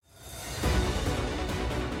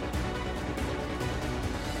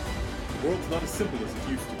world's not as simple as it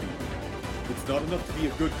used to be. It's not enough to be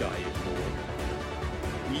a good guy anymore.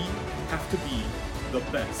 We have to be the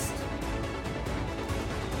best.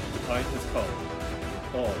 The time has come.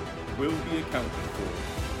 All will be accounted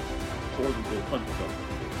for, or we will hunt them.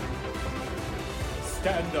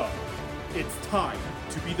 Stand up. It's time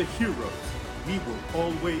to be the heroes we were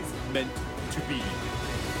always meant to be.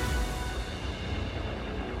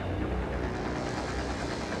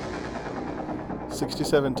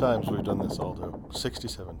 "67 times we've done this, Aldo.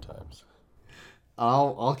 67 times.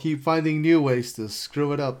 I'll keep finding new ways to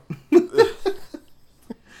screw it up.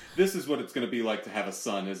 This is what it's going to be like to have a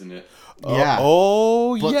son, isn't it? Yeah.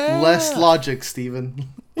 But Yeah. less logic, Steven.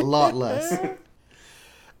 A lot less.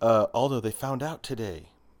 Aldo, they found out today,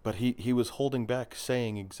 but he was holding back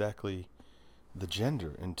saying exactly the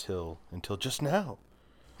gender until just now.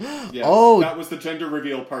 Yeah, Oh. that was the gender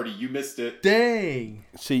reveal party. You missed it. Dang.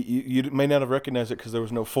 See, you may not have recognized it because there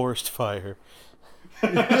was no forest fire.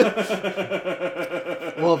 Well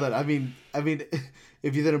then, I mean,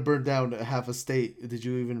 if you didn't burn down half a state, did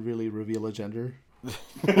you even really reveal a gender?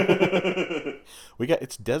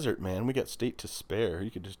 It's desert, man. We got state to spare. You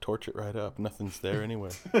could just torch it right up. Nothing's there anyway.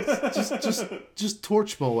 Just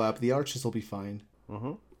torch Moab. The archers will be fine.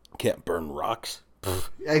 Can't burn rocks.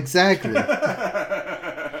 Exactly.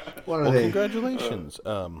 What are Well, they? congratulations.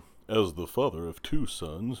 As the father of 2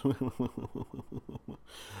 sons,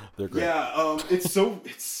 they're great. Yeah, it's so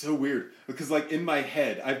weird because like in my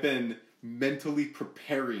head, I've been mentally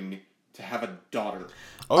preparing to have a daughter.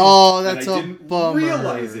 Oh, And that's I a didn't bummer.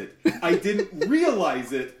 realize it. I didn't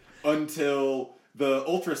realize it until the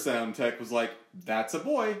ultrasound tech was like, "That's a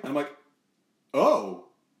boy." And I'm like, "Oh,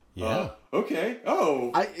 Yeah. okay,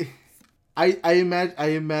 oh." I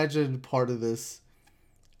imagine part of this.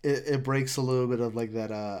 It breaks a little bit of like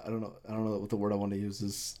that. I don't know what the word I want to use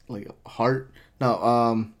is, like heart.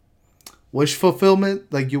 No, wish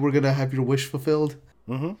fulfillment. Like you were gonna have your wish fulfilled.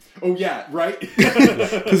 Oh yeah, right.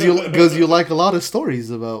 Because you like a lot of stories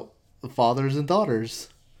about fathers and daughters.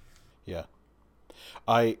 Yeah.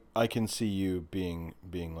 I can see you being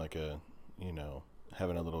like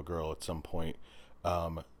having a little girl at some point.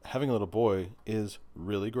 Having a little boy is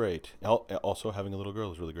really great. Also, having a little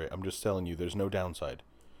girl is really great. I'm just telling you, there's no downside.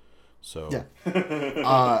 So Yeah.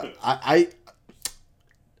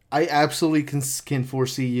 I absolutely can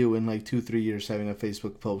foresee you in like 2-3 years having a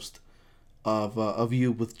Facebook post of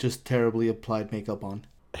you with just terribly applied makeup on.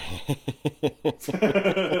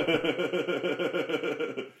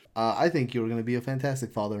 I think you're going to be a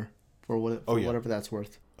fantastic father for whatever that's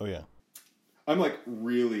worth. Oh yeah. I'm like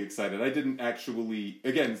really excited. I didn't actually.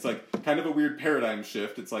 Again, it's like kind of a weird paradigm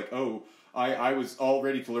shift. It's like, oh, I was all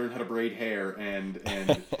ready to learn how to braid hair and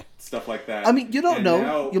stuff like that. I mean, you don't know.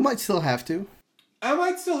 Now, You might still have to. I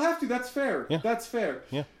might still have to. That's fair. Yeah. That's fair.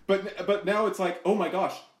 Yeah. But now it's like, oh my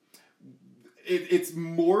gosh, it's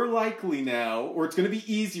more likely now, or it's going to be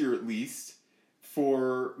easier at least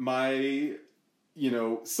for my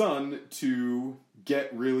son to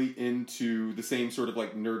get really into the same sort of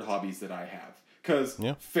like nerd hobbies that I have. Because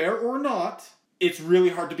fair or not, it's really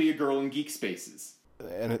hard to be a girl in geek spaces.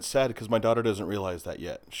 And it's sad because my daughter doesn't realize that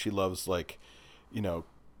yet. She loves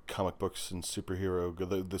comic books and superhero,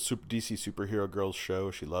 the DC superhero girls show.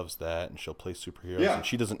 She loves that, and she'll play superheroes. Yeah. And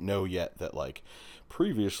she doesn't know yet that like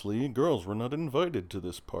previously girls were not invited to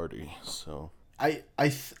this party. So I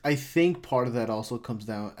think part of that also comes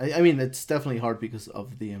down. I mean, it's definitely hard because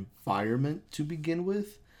of the environment to begin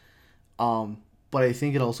with. But I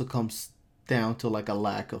think it also comes down to like a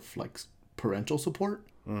lack of like parental support,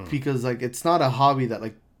 because like it's not a hobby that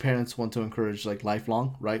like parents want to encourage like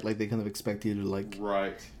lifelong, right? Like they kind of expect you to like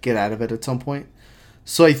get out of it at some point.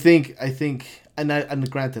 So I think and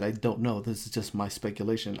granted, I don't know, this is just my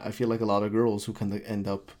speculation. I feel like a lot of girls who kind of end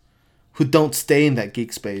up who don't stay in that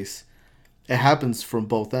geek space, it happens from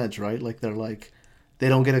both ends, right? Like they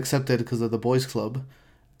don't get accepted because of the boys club,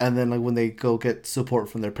 and then like when they go get support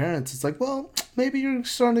from their parents, it's like, well, maybe you're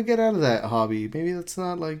starting to get out of that hobby. Maybe that's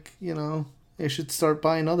not like, you should start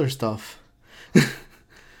buying other stuff.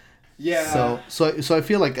 Yeah. So I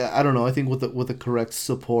feel like, I don't know, I think with the correct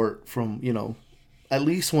support from, at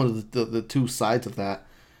least one of the two sides of that,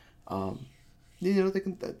 they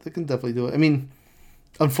can definitely do it. I mean,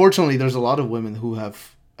 unfortunately, there's a lot of women who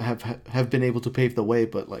have been able to pave the way,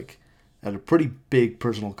 but like at a pretty big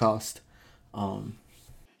personal cost.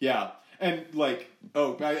 Yeah, and like,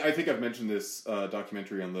 I think I've mentioned this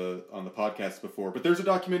documentary on the podcast before, but there's a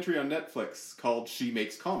documentary on Netflix called She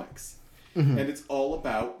Makes Comics, and it's all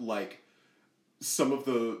about like some of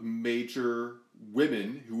the major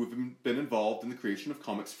women who have been involved in the creation of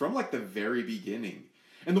comics from like the very beginning,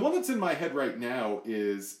 And the one that's in my head right now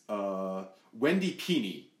is Wendy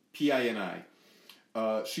Pini, Pini.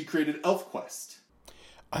 She created ElfQuest.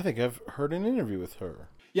 I think I've heard an interview with her.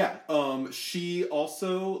 Yeah, she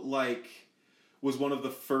also was one of the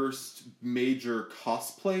first major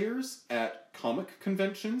cosplayers at comic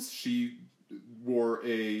conventions. She wore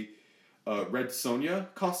a Red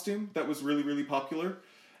Sonja costume that was really, really popular.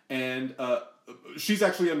 And she's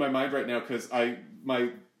actually in my mind right now because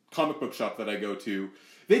my comic book shop that I go to,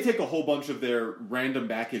 they take a whole bunch of their random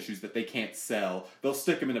back issues that they can't sell. They'll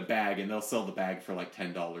stick them in a bag and they'll sell the bag for like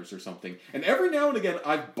 $10 or something. And every now and again,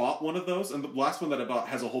 I've bought one of those. And the last one that I bought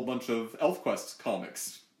has a whole bunch of ElfQuest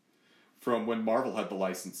comics from when Marvel had the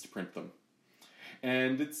license to print them.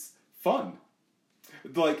 And it's fun.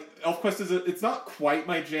 ElfQuest it's not quite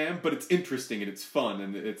my jam, but it's interesting and it's fun.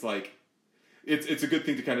 And it's it's a good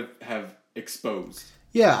thing to kind of have exposed.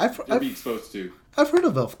 Yeah, be exposed to. I've heard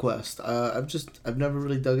of ElfQuest. I've never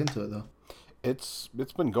really dug into it though. It's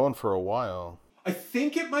been going for a while. I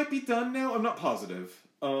think it might be done now. I'm not positive.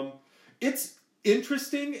 It's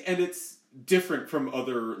interesting and it's different from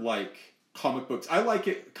other comic books. I like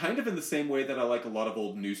it kind of in the same way that I like a lot of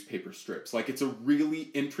old newspaper strips. It's a really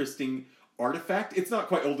interesting artifact. It's not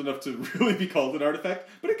quite old enough to really be called an artifact,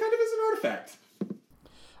 but it kind of is an artifact.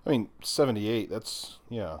 I mean, 78, that's,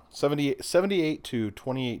 78 to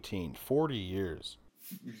 2018, 40 years.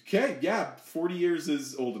 Okay, yeah, 40 years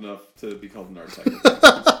is old enough to be called an artifact.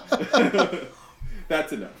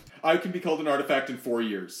 That's enough. I can be called an artifact in 4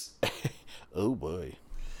 years. Oh boy.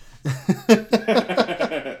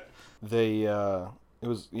 It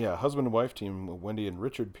was husband and wife team, Wendy and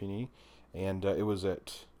Richard Pini, and it was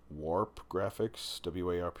at Warp Graphics,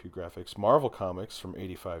 WARP Graphics, Marvel Comics from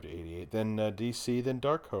 85 to 88, then DC, then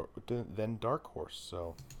Dark Horse.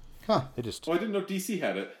 So, they just. Well, I didn't know DC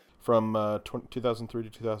had it. From 2003 to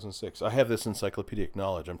 2006. I have this encyclopedic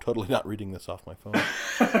knowledge. I'm totally not reading this off my phone.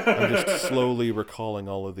 I'm just slowly recalling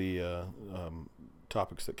all of the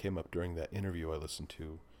topics that came up during that interview I listened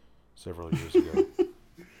to several years ago.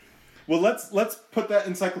 Well, let's put that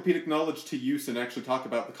encyclopedic knowledge to use and actually talk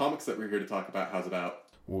about the comics that we're here to talk about. How's about?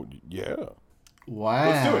 Well, yeah. Wow.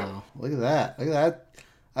 Let's do it. Look at that. Look at that.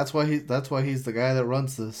 That's why he's the guy that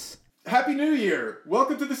runs this. Happy New Year!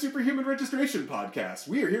 Welcome to the Superhuman Registration Podcast.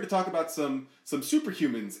 We are here to talk about some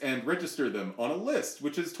superhumans and register them on a list,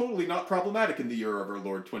 which is totally not problematic in the year of our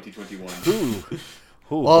Lord 2021. Ooh.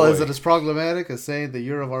 Well, is it as problematic as saying the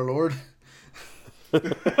year of our Lord?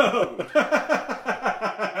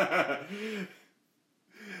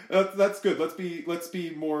 That's good. Let's be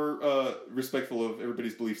more respectful of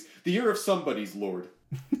everybody's beliefs. The year of somebody's Lord.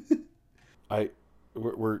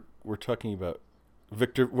 We're talking about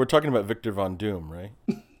Victor. We're talking about Victor Von Doom, right?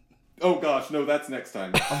 Oh gosh, no, that's next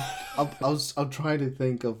time. I'm trying to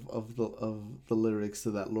think of the lyrics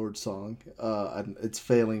to that Lord song, and it's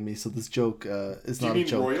failing me. So this joke is not a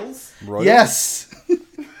joke. Do you mean Royals? Yes.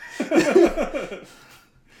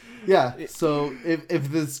 Yeah. So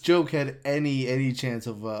if this joke had any chance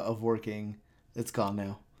of working, it's gone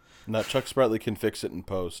now. Now Chuck Spratly can fix it in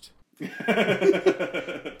post.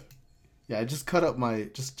 Yeah, just cut up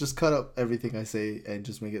just cut up everything I say and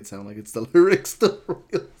just make it sound like it's the lyrics to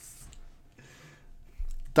Royals.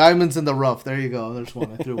 Diamonds in the Rough. There you go. There's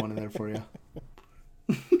one. I threw one in there for you.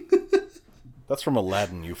 That's from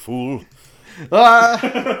Aladdin, you fool.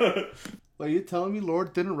 Are you telling me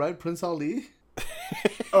Lord didn't write Prince Ali?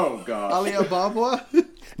 Oh gosh. Ali Ababa?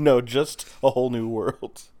 No, just A Whole New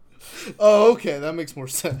World. Oh, okay. That makes more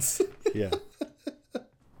sense. Yeah.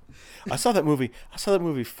 I saw that movie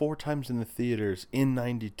 4 times in the theaters in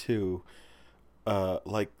 '92.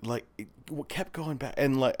 It kept going back,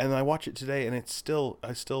 and I watch it today, and I still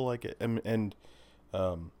like it, and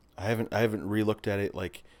I haven't relooked at it.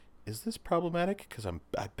 Is this problematic? Because I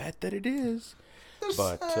bet that it is.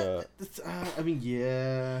 I mean,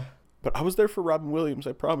 yeah. But I was there for Robin Williams,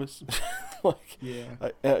 I promise. Yeah.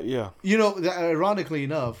 Yeah. You know, ironically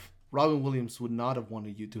enough, Robin Williams would not have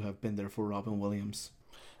wanted you to have been there for Robin Williams.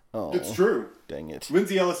 Oh, it's true. Dang it.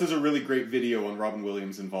 Lindsay Ellis has a really great video on Robin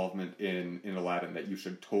Williams' involvement in Aladdin that you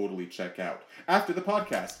should totally check out after the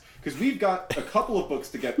podcast, because we've got a couple of books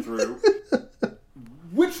to get through.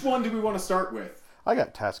 Which one do we want to start with? I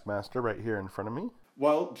got Taskmaster right here in front of me.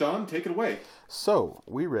 Well, John, take it away. So,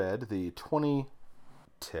 we read the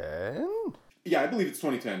 2010? Yeah, I believe it's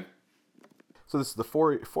 2010. So this is the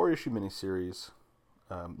four-issue miniseries,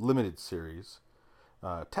 limited series,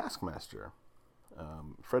 Taskmaster.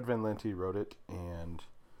 Fred Van Lente wrote it, and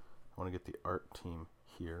I want to get the art team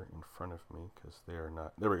here in front of me because they are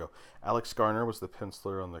not. There we go. Alex Garner was the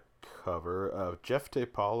penciler on the cover.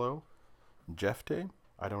 Jefte Paulo. Jefte?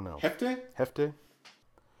 I don't know. Hefte? Hefte?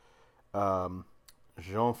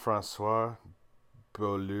 Jean-Francois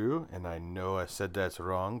Beaulieu, and I know I said that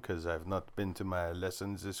wrong because I've not been to my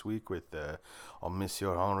lessons this week with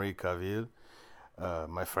Monsieur Henri Cavill,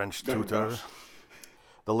 my French tutor. gosh.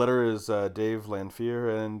 The letter is Dave Lanfear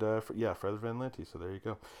and Fred Van Lente. So there you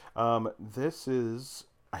go. This is,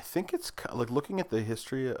 I think it's like looking at the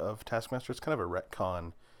history of Taskmaster. It's kind of a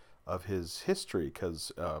retcon of his history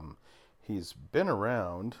because he's been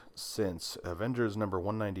around since Avengers number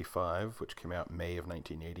 195, which came out May of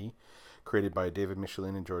 1980, created by David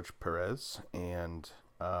Michelin and George Perez, and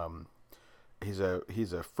he's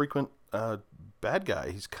a frequent bad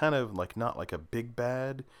guy. He's kind of like not like a big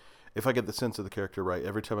bad. If I get the sense of the character right,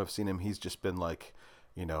 every time I've seen him, he's just been like,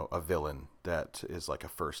 a villain that is like a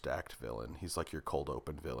first act villain. He's like your cold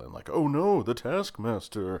open villain, like, oh no, the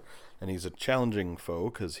Taskmaster, and he's a challenging foe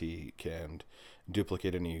because he can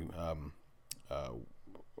duplicate any.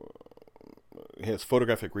 He has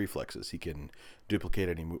photographic reflexes. He can duplicate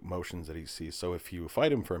any motions that he sees. So if you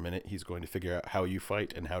fight him for a minute, he's going to figure out how you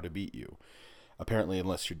fight and how to beat you. Apparently,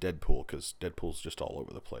 unless you're Deadpool, because Deadpool's just all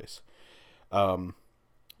over the place.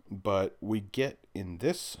 But we get in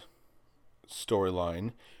this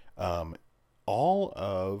storyline all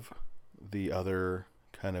of the other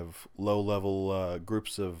kind of low-level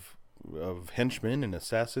groups of henchmen and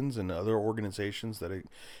assassins and other organizations that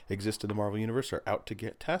exist in the Marvel Universe are out to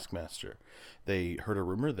get Taskmaster. They heard a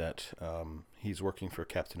rumor that he's working for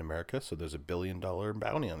Captain America, so there's $1 billion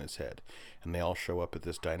bounty on his head. And they all show up at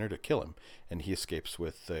this diner to kill him. And he escapes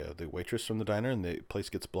with the waitress from the diner, and the place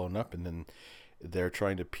gets blown up, and then they're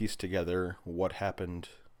trying to piece together what happened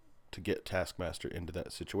to get Taskmaster into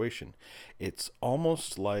that situation. It's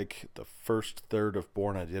almost like the first third of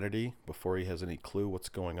Bourne Identity before he has any clue what's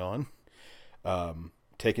going on,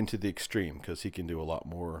 taken to the extreme, because he can do a lot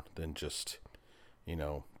more than just,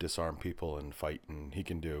 disarm people and fight, and he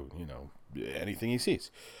can do, anything he sees.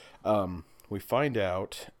 We find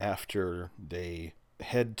out after they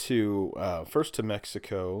head to, first to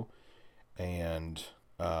Mexico, and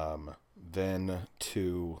then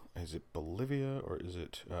to, is it Bolivia or is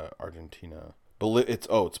it Argentina?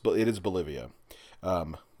 It is Bolivia.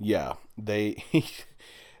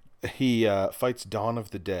 He fights Dawn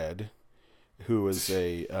of the Dead, who is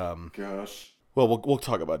a Gosh. Well, we'll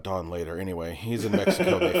talk about Dawn later. Anyway, he's in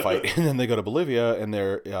Mexico. They fight, and then they go to Bolivia, and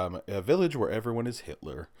they're a village where everyone is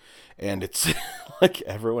Hitler, and it's like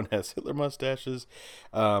everyone has Hitler mustaches.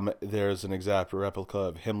 There's an exact replica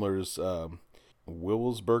of Himmler's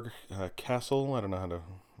Wilsberg Castle. I don't know how to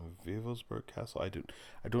Wilsberg Castle. I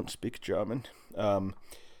don't speak German.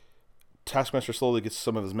 Taskmaster slowly gets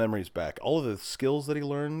some of his memories back. All of the skills that he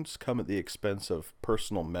learns come at the expense of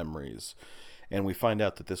personal memories. And we find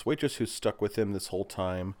out that this waitress who's stuck with him this whole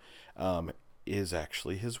time is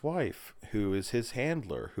actually his wife, who is his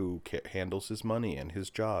handler, who handles his money and his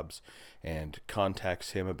jobs, and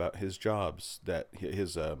contacts him about his jobs, that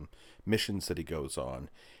his missions that he goes on.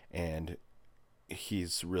 And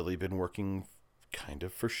he's really been working kind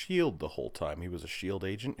of for S.H.I.E.L.D. the whole time. He was a S.H.I.E.L.D.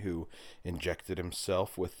 agent who injected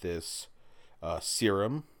himself with this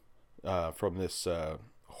serum from this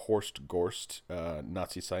Horst Gorst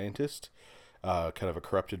Nazi scientist, kind of a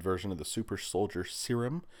corrupted version of the super soldier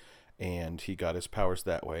serum, and he got his powers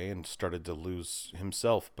that way and started to lose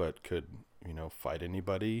himself, but could fight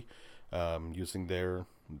anybody using their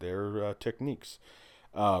techniques.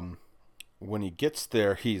 When he gets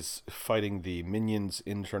there, he's fighting the Minions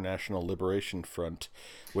International Liberation Front,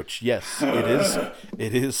 which, yes,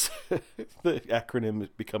 it is the acronym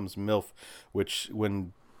becomes MILF, which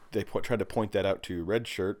when they try to point that out to Red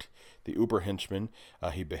Shirt, the Uber henchman,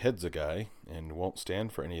 he beheads a guy and won't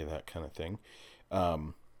stand for any of that kind of thing.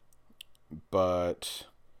 But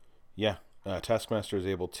yeah, Taskmaster is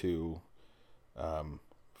able to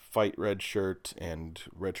fight Red Shirt, and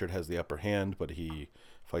Red Shirt has the upper hand, but he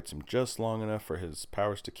fights him just long enough for his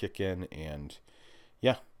powers to kick in, and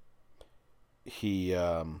yeah, he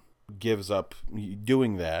gives up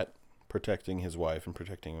doing that, protecting his wife and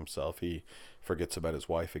protecting himself. He forgets about his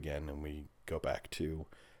wife again, and we go back to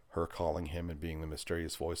her calling him and being the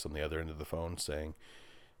mysterious voice on the other end of the phone saying,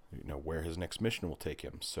 where his next mission will take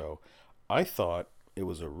him. So I thought it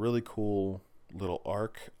was a really cool little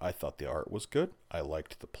arc. I thought the art was good. I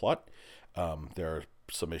liked the plot. There are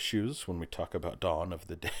some issues when we talk about Dawn of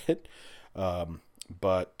the Dead.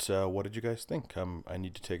 But what did you guys think? I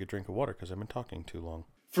need to take a drink of water because I've been talking too long.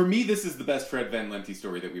 For me, this is the best Fred Van Lente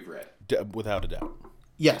story that we've read. Without a doubt.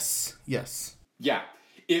 Yes. Yeah.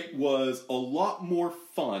 It was a lot more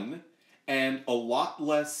fun and a lot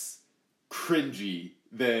less cringy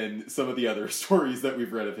than some of the other stories that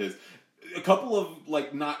we've read of his. A couple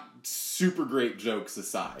of, not super great jokes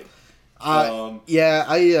aside. Yeah,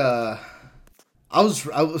 I was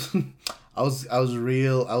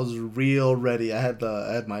real ready. I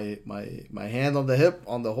had my hand on the hip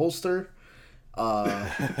on the holster. When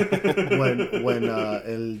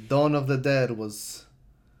El Dawn of the Dead was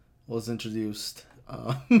introduced.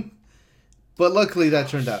 But luckily that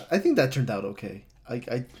turned out. I think that turned out okay.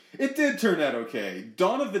 It did turn out okay.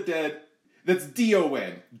 Dawn of the Dead. That's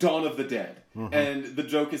D-O-N. Dawn of the Dead. Mm-hmm. And the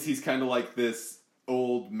joke is he's kind of like this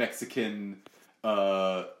old Mexican,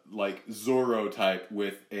 like Zorro type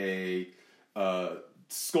with a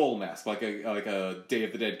skull mask, like a Day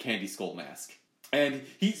of the Dead candy skull mask. And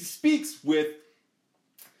he speaks with,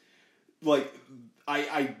 like,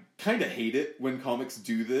 I kind of hate it when comics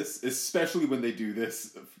do this, especially when they do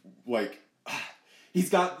this, like, he's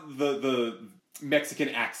got the Mexican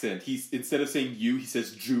accent. He's, instead of saying you, he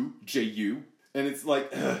says Jew, J-U. And it's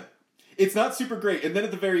like, it's not super great. And then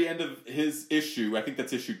at the very end of his issue, I think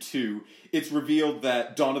that's issue 2, it's revealed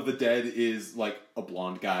that Dawn of the Dead is, like, a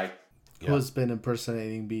blonde guy. Who has been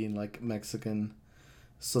impersonating being, like, Mexican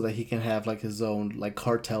so that he can have, like, his own, like,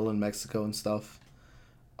 cartel in Mexico and stuff.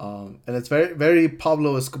 And it's very, very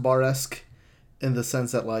Pablo Escobar-esque in the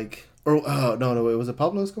sense that, like... was it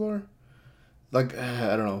Pablo Escobar? Like,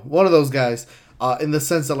 I don't know. One of those guys. In the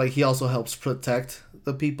sense that, like, he also helps protect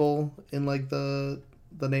the people in, like, the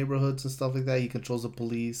neighborhoods and stuff like that. He controls the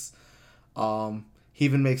police. He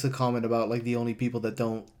even makes a comment about, like, the only people that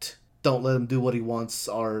don't let him do what he wants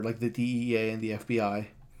are, like, the DEA and the FBI.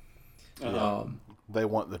 Uh-huh. They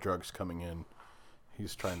want the drugs coming in.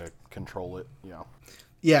 He's trying to control it. Yeah.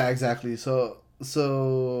 Yeah, exactly. So.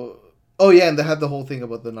 Oh yeah, and they had the whole thing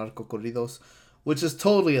about the narco corridos, which is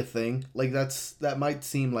totally a thing. Like that might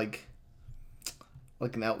seem like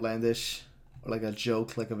an outlandish or like a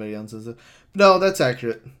joke, like a very unsensitive. No, that's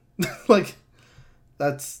accurate. Like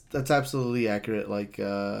that's absolutely accurate. Like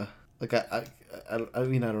I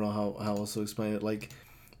mean, I don't know how else to explain it. Like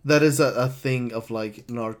that is a thing of like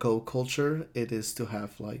narco culture. It is to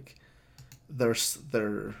have like their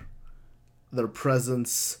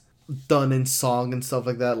presence done in song and stuff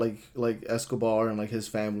like that, like Escobar and like his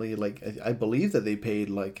family. Like I believe that they paid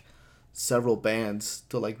like several bands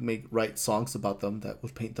to like write songs about them that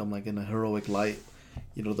would paint them like in a heroic light,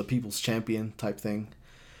 you know, the people's champion type thing.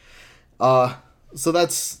 So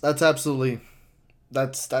that's absolutely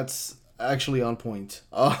that's actually on point.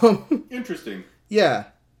 Interesting. Yeah.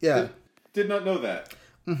 Did not know that.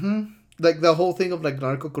 Mm-hmm. Like the whole thing of like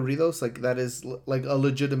narco corridos, like that is like a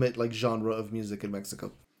legitimate like genre of music in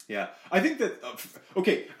Mexico. Yeah, I think that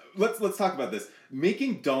okay. Let's talk about this.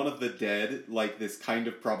 Making Dawn of the Dead like this kind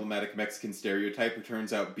of problematic Mexican stereotype who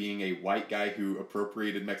turns out being a white guy who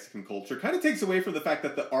appropriated Mexican culture kind of takes away from the fact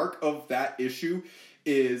that the arc of that issue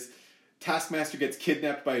is Taskmaster gets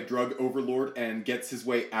kidnapped by a drug overlord and gets his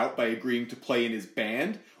way out by agreeing to play in his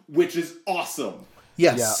band, which is awesome.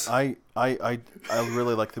 Yes. Yeah, I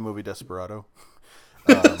really like the movie Desperado.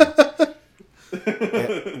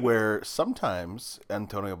 Where sometimes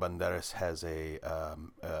Antonio Banderas has a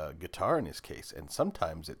guitar in his case, and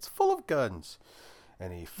sometimes it's full of guns,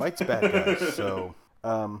 and he fights bad guys. So,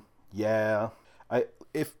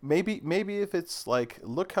 if it's like,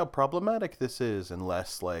 look how problematic this is, and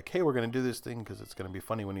less like, hey, we're gonna do this thing because it's gonna be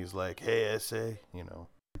funny when he's like, hey, essay, you know.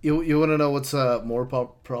 You want to know what's more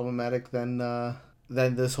problematic than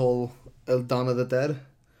this whole El Dawn of the Dead?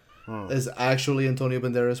 Is actually Antonio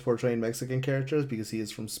Banderas portraying Mexican characters because he is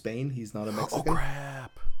from Spain. He's not a Mexican. Oh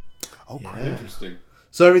crap! Interesting.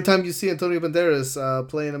 So every time you see Antonio Banderas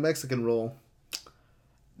playing a Mexican role,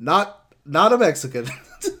 not a Mexican.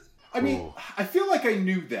 I mean, I feel like I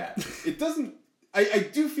knew that. It doesn't. I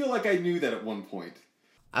do feel like I knew that at one point.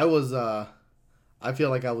 I feel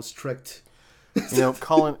like I was tricked. You know,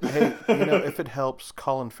 Colin. Hey, you know, if it helps,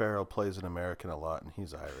 Colin Farrell plays an American a lot, and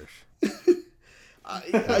he's Irish.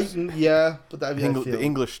 Yeah, but I mean, the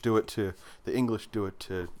English do it to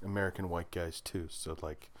American white guys too. So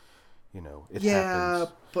like, you know, it happens. Yeah,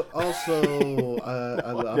 but also,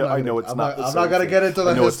 I know it's not. I'm not gonna get into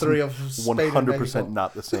the history of Spain. 100%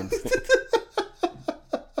 not the same thing.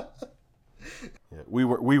 Yeah,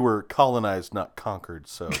 we were colonized, not conquered.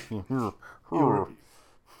 So you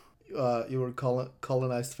were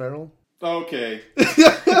colonized feral. Okay.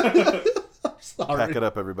 Sorry. Pack it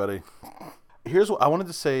up, everybody. Here's what I wanted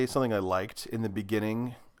to say. Something I liked in the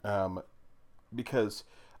beginning, because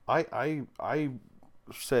I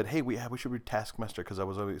said, hey, we should read Taskmaster because I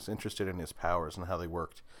was always interested in his powers and how they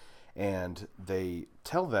worked, and they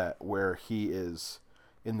tell that where he is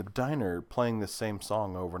in the diner playing the same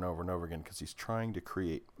song over and over and over again because he's trying to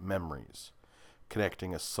create memories,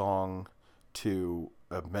 connecting a song to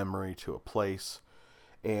a memory to a place.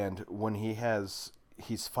 And when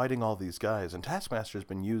he's fighting all these guys, and Taskmaster's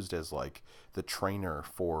been used as like the trainer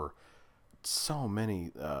for so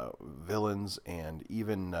many villains, and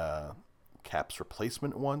even Cap's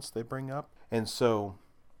replacement once they bring up. And so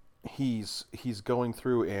he's going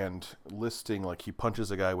through and listing, like, he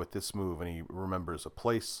punches a guy with this move, and he remembers a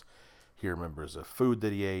place, he remembers a food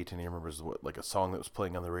that he ate, and he remembers like a song that was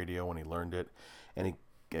playing on the radio when he learned it. And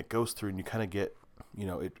it goes through, and you kind of get,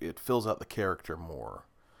 it fills out the character more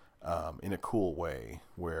in a cool way,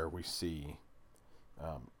 where we see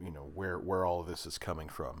where all of this is coming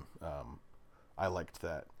from. I liked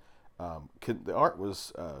that. The art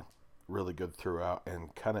was really good throughout,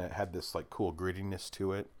 and kind of had this like cool grittiness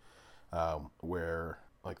to it, where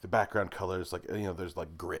like the background colors, like, there's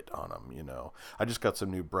like grit on them. I just got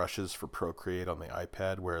some new brushes for Procreate on the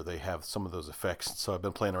iPad where they have some of those effects, so I've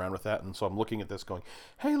been playing around with that, and so I'm looking at this going,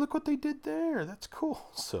 hey, look what they did there, that's cool.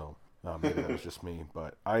 So maybe that was just me,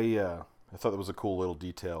 but I thought that was a cool little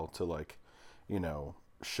detail to, like,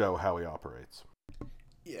 show how he operates.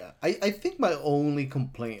 Yeah, I think my only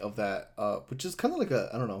complaint of that, which is kind of like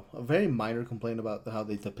a very minor complaint about how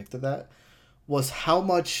they depicted that, was how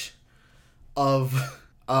much of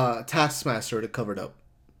Taskmaster it covered up.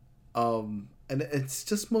 And it's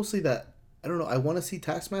just mostly that, I don't know, I want to see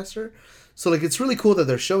Taskmaster. So, like, it's really cool that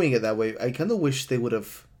they're showing it that way. I kind of wish they would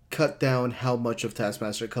have cut down how much of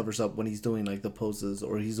Taskmaster it covers up when he's doing, like, the poses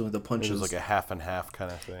or he's doing the punches. It was like a half and half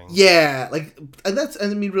kind of thing. Yeah, like,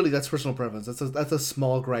 and really, that's personal preference. That's a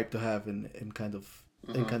small gripe to have in kind of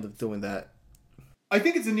doing that. I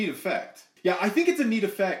think it's a neat effect. Yeah, I think it's a neat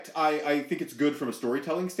effect. I think it's good from a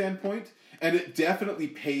storytelling standpoint, and it definitely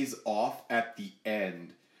pays off at the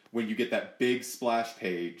end when you get that big splash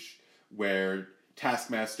page where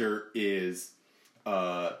Taskmaster is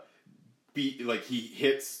he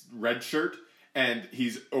hits Red Shirt, and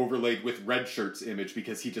he's overlaid with Red Shirt's image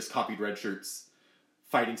because he just copied Red Shirt's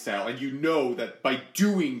fighting style, and that by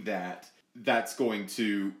doing that, that's going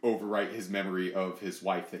to overwrite his memory of his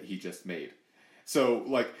wife that he just made. So,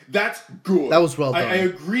 like, that's good. That was well done. I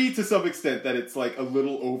agree to some extent that it's, like, a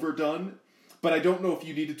little overdone, but I don't know if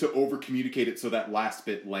you needed to over-communicate it so that last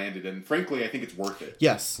bit landed, and frankly, I think it's worth it.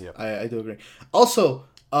 Yes, yep. I do agree. Also,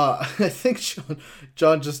 I think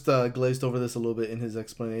John just glazed over this a little bit in his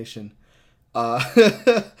explanation. You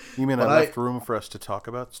mean I left room for us to talk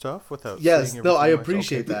about stuff without? Yes, no, I myself?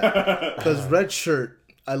 appreciate that, because Red Shirt.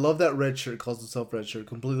 I love that Red Shirt calls himself Red Shirt,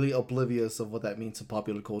 completely oblivious of what that means in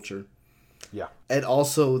popular culture. Yeah, and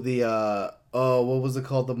also the what was it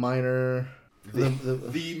called? The minor,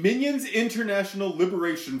 the Minions International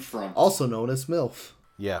Liberation Front, also known as MILF.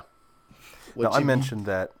 Yeah. No, I mentioned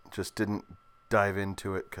that, just didn't dive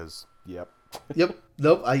into it because, yep. Nope.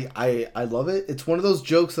 I love it. It's one of those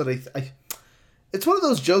jokes that it's one of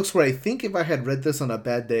those jokes where I think if I had read this on a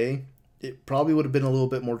bad day, it probably would have been a little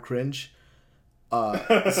bit more cringe.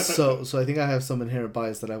 So I think I have some inherent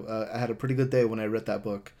bias that I had a pretty good day when I read that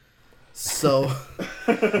book. So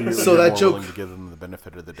you're that joke, willing to give them the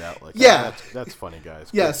benefit of the doubt, like, yeah, that's funny, guys.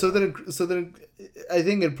 Yeah. So then I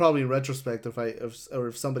think in probably in retrospect,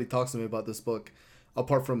 if somebody talks to me about this book,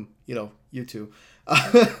 apart from you two,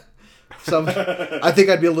 I think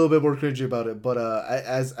I'd be a little bit more cringy about it. But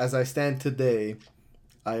as I stand today,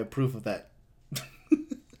 I approve of that.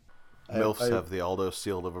 MILFs have the Aldo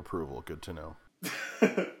seal of approval. Good to know.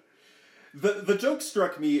 The joke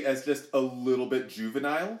struck me as just a little bit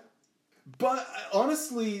juvenile. But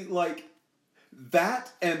honestly, like,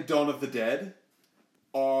 that and Dawn of the Dead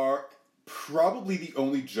are probably the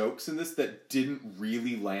only jokes in this that didn't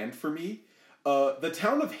really land for me. The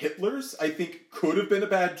Town of Hitlers, I think, could have been a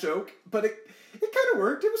bad joke, but it kind of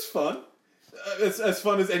worked. It was fun. As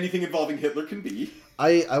fun as anything involving Hitler can be.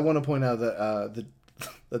 I want to point out that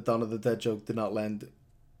the Dawn of the Dead joke did not land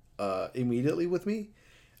immediately with me,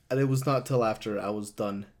 and it was not till after I was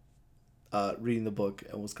done reading the book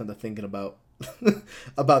and was kind of thinking about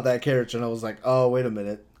about that character, and I was like, oh, wait a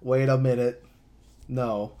minute,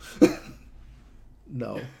 no.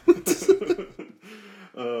 No.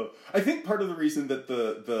 I think part of the reason that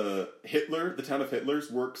the Town of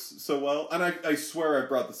Hitlers works so well, and I swear I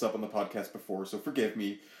brought this up on the podcast before, so forgive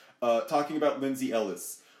me, talking about Lindsay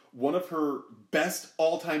Ellis, one of her best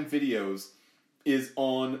all-time videos is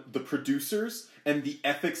on the producers and the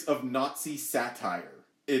ethics of Nazi satire.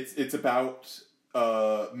 It's about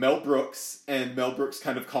Mel Brooks and Mel Brooks'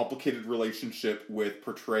 kind of complicated relationship with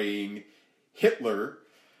portraying Hitler,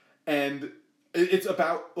 and it's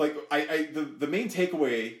about, like, the main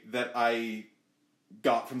takeaway that I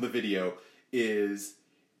got from the video is,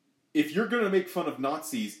 if you're gonna make fun of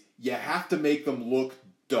Nazis, you have to make them look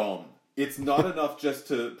dumb. It's not enough just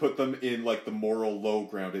to put them in, like, the moral low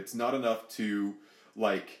ground. It's not enough to,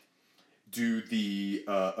 like, do the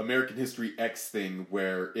American History X thing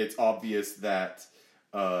where it's obvious that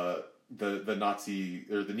the Nazi,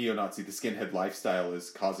 or the neo-Nazi, the skinhead lifestyle is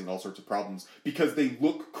causing all sorts of problems because they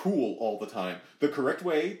look cool all the time. The correct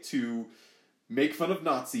way to make fun of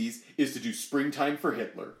Nazis is to do Springtime for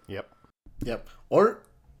Hitler. Yep. Or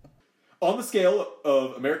on the scale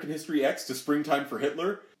of American History X to Springtime for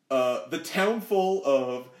Hitler, the town full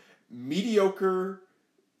of mediocre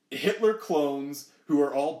Hitler clones who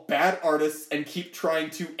are all bad artists and keep trying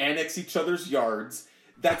to annex each other's yards,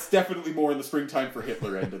 that's definitely more in the Springtime for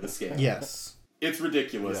Hitler end of the scale. yes. It's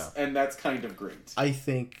ridiculous, and that's kind of great. I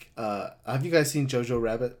think, have you guys seen Jojo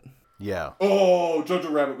Rabbit? Yeah. Oh,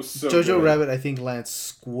 Jojo Rabbit was so Jojo good. Rabbit, I think, lands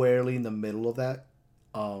squarely in the middle of that,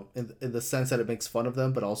 in the sense that it makes fun of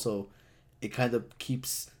them, but also it kind of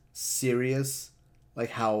keeps serious,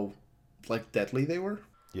 like how, like, deadly they were.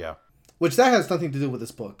 Yeah. Which that has nothing to do with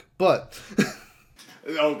this book, but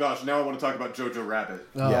Oh gosh, now I want to talk about Jojo Rabbit.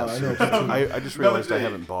 Yeah. I know. I just realized I day.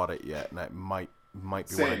 haven't bought it yet, and I might be what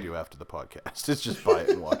I Same. do after the podcast. Is just buy it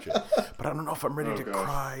and watch it. But I don't know if I'm ready Oh, to gosh.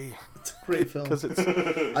 cry It's a great film. because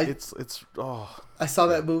it's I saw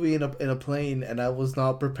that movie in a plane, and I was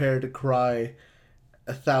not prepared to cry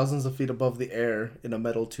thousands of feet above the air in a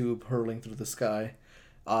metal tube hurling through the sky.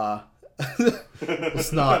 I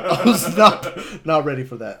was not ready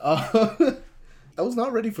for that. I was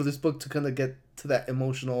not ready for this book to kind of get to that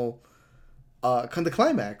emotional kind of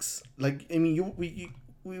climax. Like, I mean,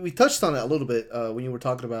 we touched on it a little bit when you were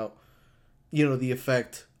talking about, you know, the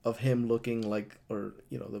effect of him looking like, or,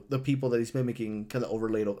 you know, the people that he's mimicking kind of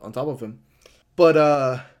overlaid on top of him.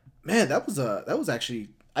 But man, that was actually,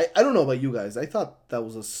 I don't know about you guys. I thought that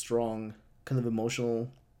was a strong kind of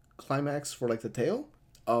emotional climax for, like, the tale,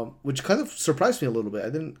 which kind of surprised me a little bit. I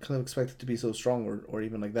didn't kind of expect it to be so strong or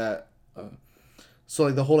even like that. So,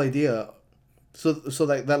 like, the whole idea, so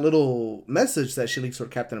like that little message that she leaves for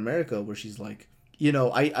Captain America, where she's like, you know,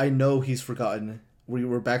 I know he's forgotten. We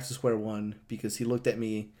were back to square one because he looked at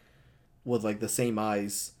me with, like, the same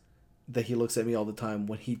eyes that he looks at me all the time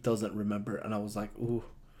when he doesn't remember. And I was like, ooh,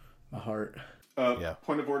 my heart.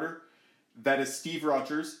 Point of order. That is Steve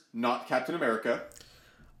Rogers, not Captain America.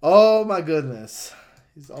 Oh my goodness.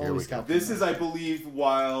 He's we always go. Captain This is, America. I believe,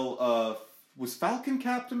 while was Falcon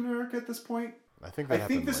Captain America at this point? I think I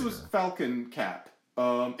think this was Falcon Cap.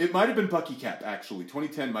 It might have been Bucky Cap, actually.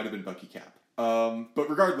 2010 might have been Bucky Cap. But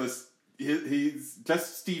regardless, he's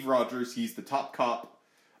just Steve Rogers. He's the top cop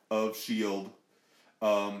of S.H.I.E.L.D.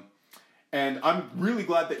 And I'm really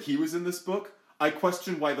glad that he was in this book. I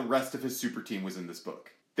question why the rest of his super team was in this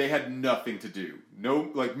book. They had nothing to do. No,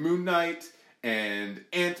 like, Moon Knight and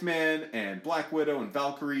Ant-Man and Black Widow and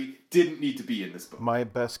Valkyrie didn't need to be in this book. My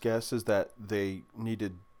best guess is that they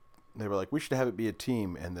were like, we should have it be a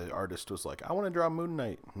team, and the artist was like, I want to draw Moon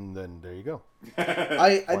Knight, and then there you go.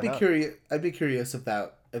 I'd be not? curious. I'd be curious if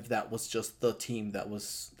that was just the team that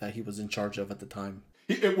he was in charge of at the time.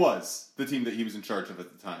 It was the team that he was in charge of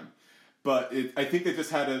at the time. But I think they just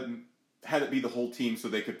had it be the whole team so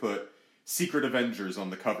they could put Secret Avengers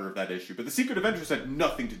on the cover of that issue. But the Secret Avengers had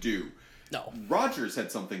nothing to do. No. Rogers had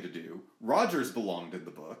something to do. Rogers belonged in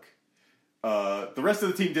the book. The rest of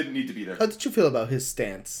the team didn't need to be there. How did you feel about his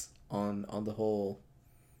stance on the whole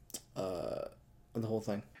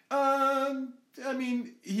thing? I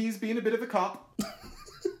mean, he's being a bit of a cop.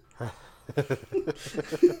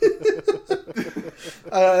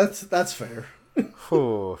 That's fair.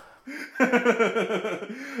 Oh,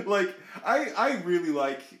 Like, I really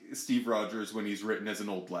like Steve Rogers when he's written as an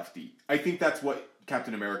old lefty. I think that's what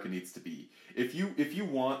Captain America needs to be. If you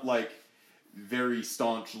want, like, very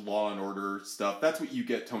staunch law and order stuff, that's what you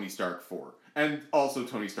get Tony Stark for. And also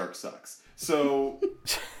Tony Stark sucks. So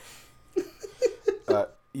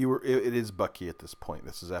it is Bucky at this point.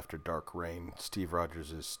 This is after Dark Reign. Steve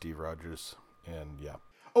Rogers is Steve Rogers, and yeah,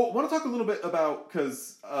 I want to talk a little bit about,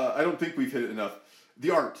 because I don't think we've hit it enough,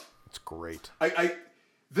 the art. it's great.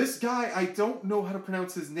 This guy, I don't know how to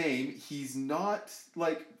pronounce his name. He's not,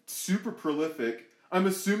 like, super prolific. I'm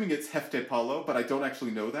assuming it's Hefte Palo, but I don't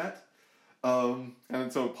actually know that. And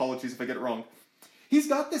so apologies if I get it wrong. He's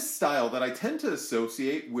got this style that I tend to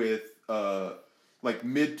associate with, like,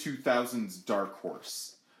 mid-2000s Dark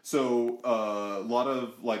Horse. So, a lot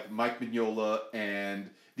of, like, Mike Mignola, and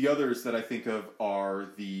the others that I think of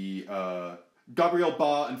are the Gabriel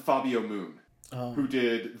Ba and Fabio Moon, who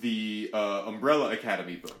did the Umbrella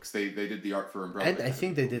Academy books. They did the art for Umbrella And Academy. I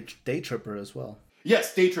think they did Day Tripper as well.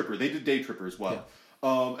 Yes, Day Tripper. They did Day Tripper as well.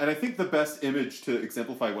 And I think the best image to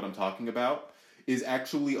exemplify what I'm talking about is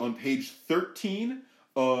actually on page 13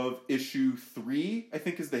 of issue 3, I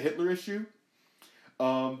think is the Hitler issue.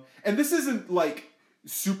 And this isn't like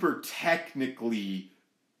super technically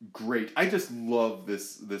great. I just love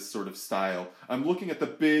this sort of style. I'm looking at the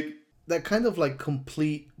big... That kind of like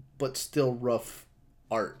complete but still rough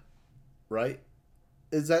art, right?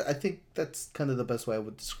 I think that's kind of the best way I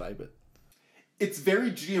would describe it. It's very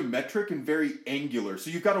geometric and very angular. So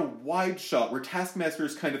you've got a wide shot where Taskmaster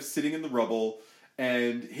is kind of sitting in the rubble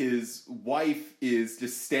and his wife is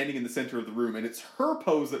just standing in the center of the room, and it's her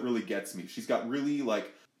pose that really gets me. She's got really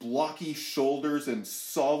like blocky shoulders and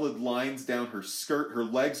solid lines down her skirt. Her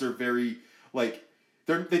legs are very like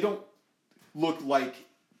they don't look like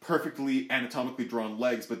perfectly anatomically drawn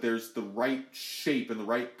legs, but there's the right shape and the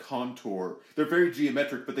right contour. They're very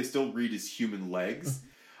geometric, but they still read as human legs.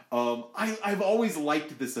 I've always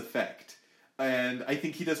liked this effect, and I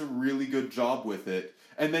think he does a really good job with it.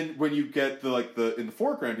 And then when you get in the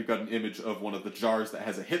foreground, you've got an image of one of the jars that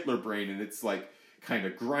has a Hitler brain, and it's like kind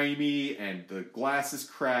of grimy, and the glass is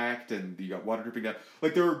cracked, and you got water dripping down.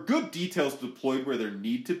 Like, there are good details deployed where there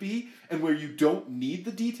need to be, and where you don't need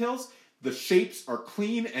the details, the shapes are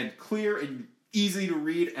clean and clear and easy to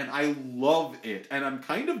read, and I love it. And I'm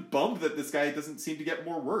kind of bummed that this guy doesn't seem to get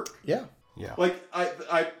more work. Yeah. Yeah. Like,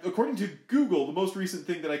 I according to Google, the most recent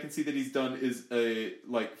thing that I can see that he's done is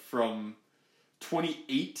from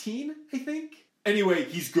 2018, I think. Anyway,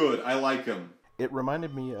 he's good. I like him. It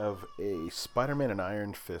reminded me of a Spider-Man and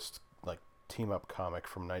Iron Fist like team-up comic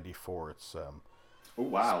from '94. It's Oh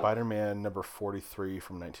wow. Spider-Man number 43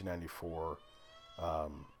 from 1994.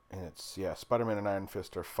 And it's Spider-Man and Iron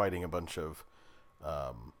Fist are fighting a bunch of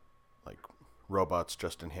like robots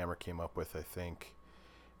Justin Hammer came up with, I think.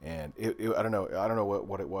 And I don't know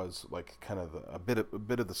what it was, like kind of a bit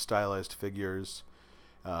of the stylized figures,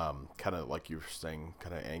 kind of like you were saying,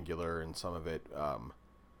 kind of angular, and some of it,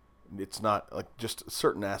 it's not like just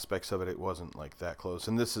certain aspects of it. It wasn't like that close,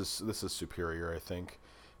 and this is superior, I think,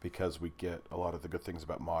 because we get a lot of the good things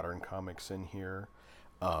about modern comics in here.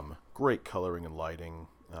 Great coloring and lighting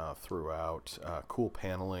throughout, cool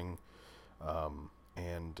paneling.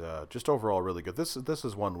 And just overall really good. This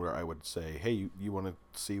is one where I would say, hey, you want to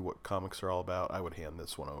see what comics are all about? I would hand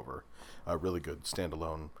this one over. A really good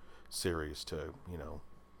standalone series to,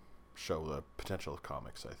 show the potential of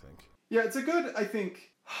comics, I think. Yeah, it's a good, I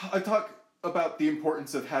think, I talk about the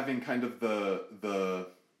importance of having kind of the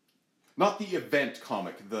not the event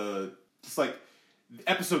comic, just like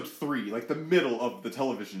episode 3, like the middle of the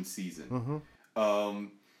television season. Mm-hmm.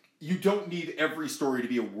 You don't need every story to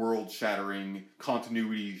be a world-shattering,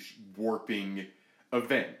 continuity-warping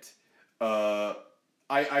event.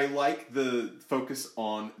 I like the focus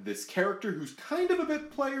on this character who's kind of a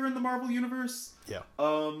bit player in the Marvel Universe. Yeah.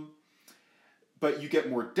 But you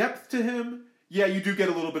get more depth to him. Yeah, you do get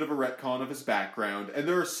a little bit of a retcon of his background, and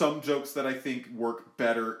there are some jokes that I think work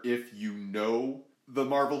better if you know the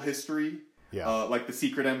Marvel history. Yeah. Like the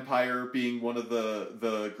Secret Empire being one of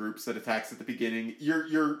the groups that attacks at the beginning.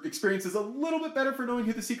 Your experience is a little bit better for knowing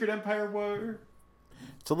who the Secret Empire were.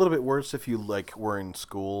 It's a little bit worse if you were in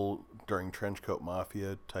school during Trenchcoat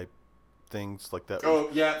Mafia type things like that. Oh,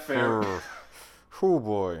 yeah, fair. Oh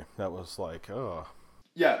boy, that was like,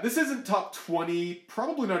 Yeah, this isn't top 20,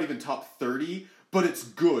 probably not even top 30, but it's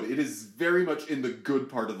good. It is very much in the good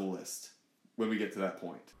part of the list when we get to that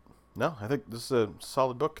point. No, I think this is a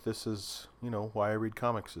solid book. This is, why I read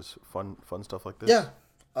comics is fun stuff like this. Yeah,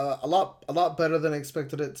 a lot better than I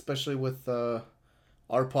expected it, especially with our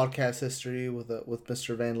podcast history with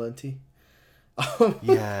Mr. Van Lente.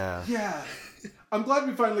 Yeah. Yeah. I'm glad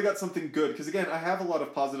we finally got something good, because again, I have a lot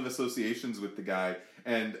of positive associations with the guy,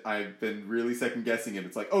 and I've been really second guessing him.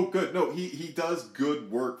 It's like, oh, good. No, he does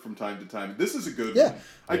good work from time to time. This is a good one.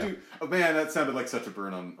 I do. Oh, man, that sounded like such a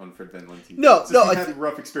burn on Fred Van Lente. No, I had a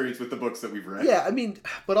rough experience with the books that we've read. Yeah, I mean,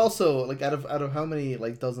 but also, like, out of how many,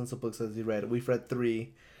 like, dozens of books has he read? We've read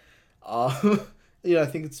 3. I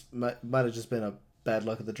think it's might have just been a bad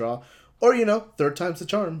luck of the draw. Or, third time's the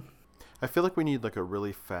charm. I feel like we need like a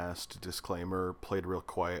really fast disclaimer played real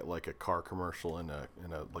quiet, like a car commercial in a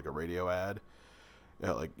like a radio ad.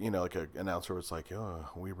 Like an announcer was like, "Oh,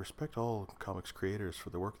 we respect all comics creators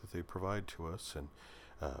for the work that they provide to us, and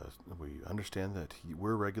we understand that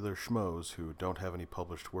we're regular schmoes who don't have any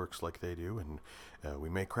published works like they do, and we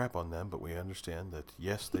may crap on them, but we understand that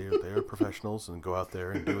yes, they are professionals and go out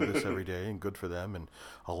there and do this every day, and good for them, and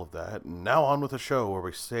all of that. And now on with a show where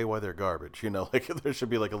we say why they're garbage. Like there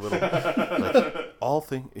should be like a little like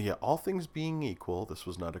all things being equal, this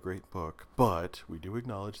was not a great book, but we do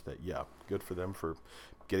acknowledge that good for them for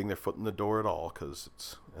getting their foot in the door at all, because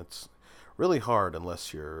it's really hard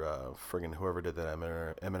unless you're friggin' whoever did that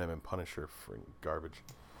Eminem and Punisher friggin' garbage.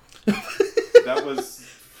 That was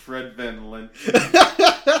Fred Van Lent.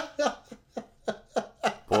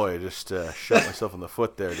 Boy, I just shot myself in the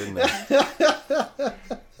foot there, didn't I?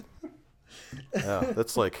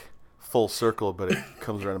 That's like full circle, but it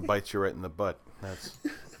comes around and bites you right in the butt. That's...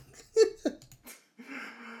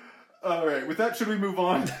 All right, with that, should we move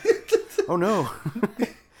on? Oh no!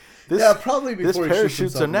 Probably this before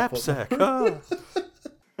parachute's a knapsack.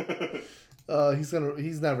 He's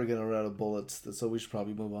never gonna run out of bullets, so we should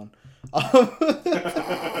probably move on.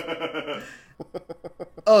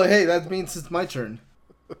 Oh, hey, that means it's my turn.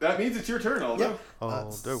 That means it's your turn, Aldo.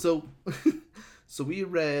 Yeah. Dope. So we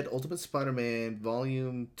read Ultimate Spider-Man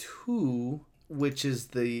Volume 2, which is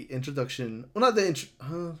the introduction. Well, not the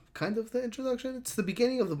kind of the introduction. It's the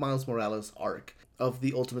beginning of the Miles Morales arc of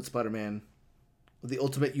the Ultimate Spider-Man, the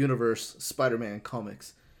Ultimate Universe Spider-Man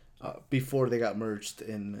comics, before they got merged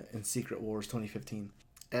in Secret Wars 2015.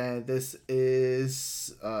 And this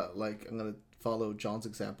is like, I'm gonna follow John's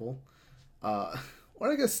example, or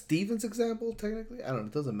I guess Steven's example. Technically, I don't know.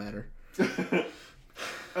 It doesn't matter.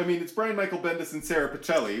 I mean, it's Brian Michael Bendis and Sarah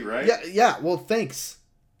Pichelli, right? Yeah. Well, thanks.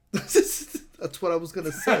 That's what I was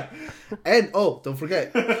gonna say. And don't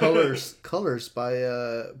forget colors by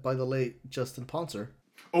the late Justin Ponser.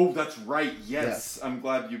 Oh, that's right. Yes. I'm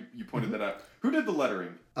glad you pointed that out. Who did the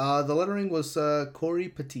lettering? The lettering was Corey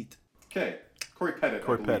Petit. Okay, Corey Pettit.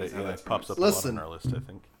 Corey Pettit. Yeah, that pops up a lot on our list, I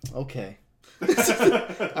think. Okay.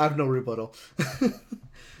 I have no rebuttal.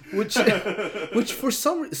 Which for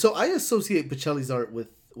some reason, so I associate Pichelli's art with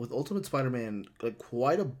Ultimate Spider-Man like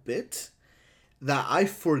quite a bit, that I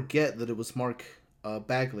forget that it was Mark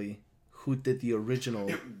Bagley who did the original.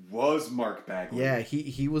 It was Mark Bagley. Yeah,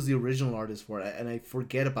 he was the original artist for it, and I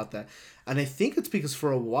forget about that. And I think it's because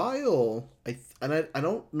for a while, I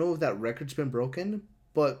don't know if that record's been broken,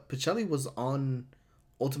 but Pichelli was on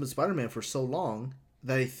Ultimate Spider-Man for so long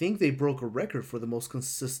that I think they broke a record for the most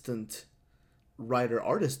consistent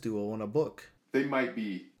writer-artist duo on a book. They might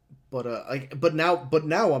be. But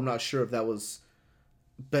now I'm not sure if that was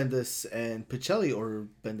Bendis and Pichelli or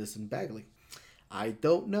Bendis and Bagley. I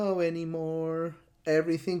don't know anymore.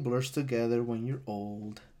 Everything blurs together when you're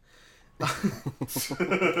old. But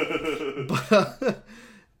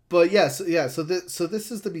so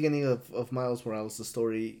this is the beginning of Miles Morales'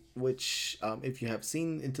 story, which if you have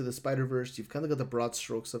seen Into the Spider-Verse, you've kind of got the broad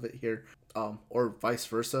strokes of it here, or vice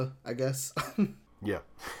versa, I guess. Yeah.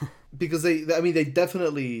 Because they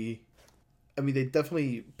definitely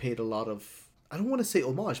paid a lot of, I don't want to say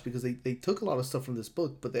homage, because they took a lot of stuff from this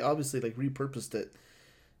book, but they obviously like repurposed it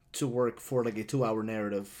to work for like a 2-hour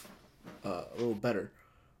narrative a little better,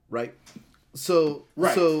 right? So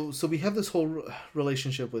we have this whole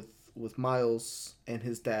relationship with Miles and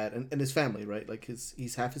his dad and his family, right? Like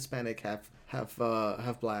he's half Hispanic, half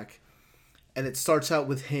black. And it starts out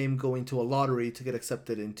with him going to a lottery to get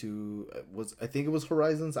accepted into I think it was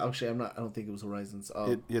Horizons. Actually, I don't think it was Horizons.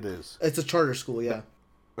 It is. It's a charter school, yeah.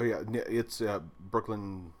 Oh yeah, it's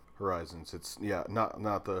Brooklyn Horizons. It's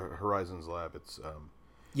not the Horizons Lab. It's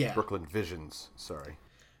Brooklyn Visions. Sorry.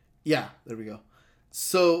 Yeah, there we go.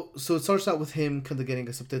 So it starts out with him kind of getting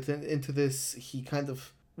accepted into this. We kind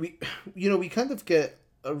of get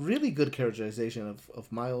a really good characterization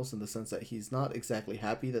of Miles in the sense that he's not exactly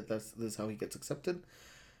happy that this is how he gets accepted.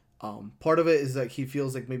 Part of it is that he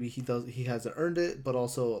feels like maybe he hasn't earned it, but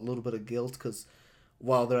also a little bit of guilt because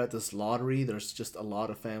while they're at this lottery, there's just a lot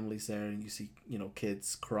of families there, and you see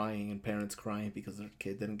kids crying and parents crying because their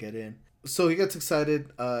kid didn't get in. So he gets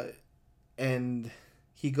excited, and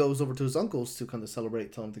he goes over to his uncle's to kind of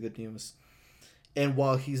celebrate, tell him the good news. And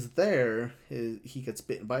while he's there, he gets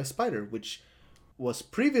bitten by a spider, which was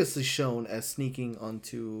previously shown as sneaking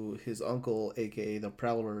onto his uncle, aka the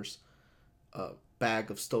Prowler's, bag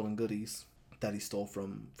of stolen goodies that he stole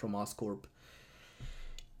from Oscorp.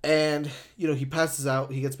 And he passes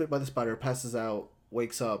out. He gets bit by the spider, passes out,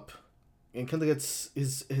 wakes up, and kind of gets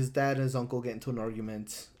his dad and his uncle get into an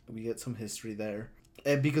argument. We get some history there,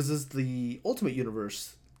 and because it's the Ultimate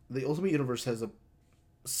Universe has a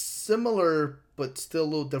similar but still a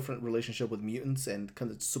little different relationship with mutants and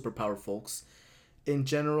kind of superpowered folks. In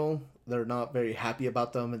general, they're not very happy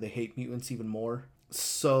about them, and they hate mutants even more.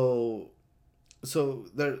 So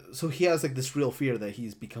he has like this real fear that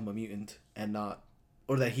he's become a mutant and not,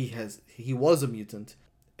 or that he was a mutant,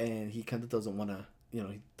 and he kind of doesn't want to, he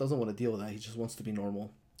doesn't want to deal with that. He just wants to be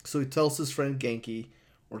normal. So he tells his friend Ganke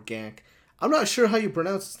or Gank. I'm not sure how you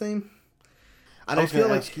pronounce his name. And I was going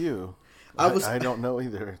to ask you. I don't know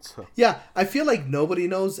either. So. Yeah, I feel like nobody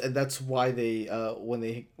knows, and that's why they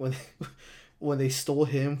when they stole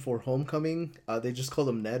him for Homecoming, they just called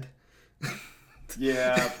him Ned.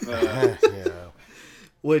 Yeah. Yeah.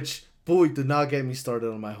 Which, boy, did not get me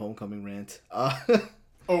started on my Homecoming rant.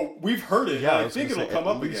 Oh, we've heard it. Yeah, I think it'll come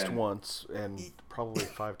at up least again. once and probably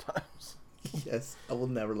 5 times. Yes, I will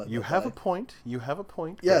never let You that have die. a point. You have a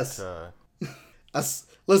point. Yes. But,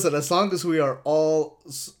 Listen, as long as we all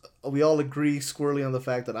agree squarely on the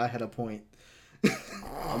fact that I had a point,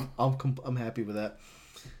 I'm happy with that.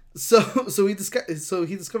 So he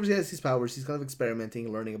discovers he has these powers. He's kind of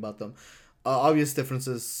experimenting, learning about them. Obvious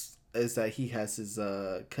differences is that he has his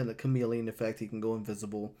kind of chameleon effect. He can go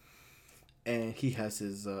invisible, and he has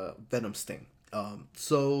his venom sting.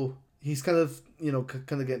 So he's kind of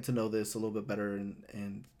kind of getting to know this a little bit better,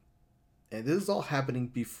 and this is all happening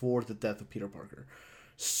before the death of Peter Parker.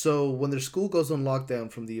 So when their school goes on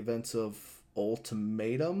lockdown from the events of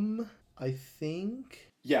Ultimatum, I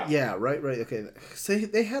think. Yeah. Yeah, right. Okay. So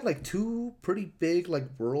they had like 2 pretty big like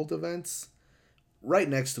world events right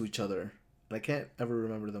next to each other. And I can't ever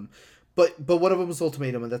remember them. But one of them was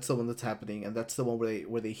Ultimatum, and that's the one that's happening, and that's the one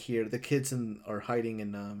where they hear the kids are hiding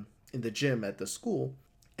in the gym at the school,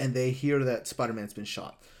 and they hear that Spider-Man's been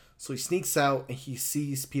shot. So he sneaks out and he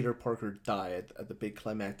sees Peter Parker die at the big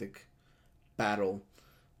climactic battle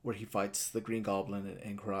where he fights the Green Goblin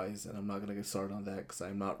and cries. And I'm not going to get started on that because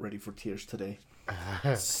I'm not ready for tears today.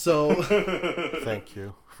 So... Thank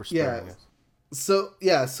you for sparing us. So he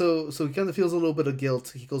kind of feels a little bit of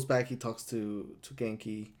guilt. He goes back, he talks to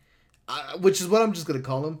Genki, which is what I'm just going to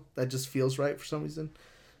call him. That just feels right for some reason.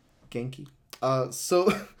 Genki.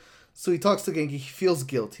 So he talks to Genki. He feels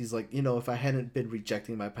guilt. He's like, if I hadn't been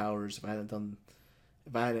rejecting my powers, if I hadn't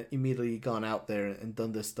immediately gone out there and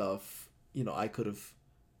done this stuff, I could have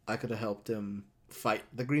helped him fight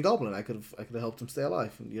the Green Goblin. I could have helped him stay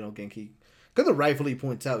alive. And Genki kind of rightfully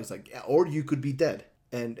points out, he's like, yeah, or you could be dead.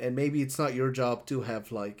 And maybe it's not your job to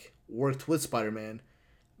have like worked with Spider-Man.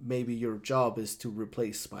 Maybe your job is to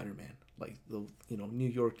replace Spider-Man. Like New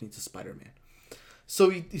York needs a Spider-Man. So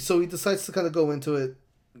he decides to kind of go into it.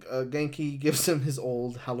 Genki gives him his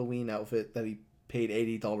old Halloween outfit that he paid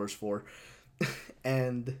 $80 for,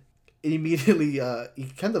 and immediately he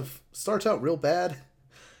kind of starts out real bad,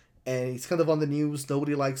 and he's kind of on the news.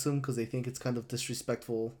 Nobody likes him because they think it's kind of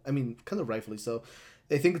disrespectful. I mean, kind of rightfully so.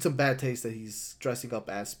 They think it's a bad taste that he's dressing up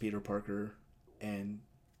as Peter Parker and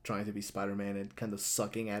trying to be Spider-Man and kind of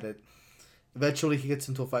sucking at it. Eventually, he gets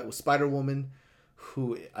into a fight with Spider-Woman,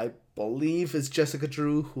 who I believe is Jessica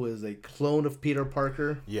Drew, who is a clone of Peter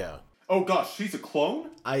Parker. Yeah. Oh gosh, she's a clone?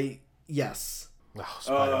 Yes. Oh,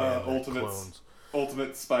 Spider-Man,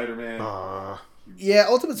 Ultimate Spider-Man. Yeah,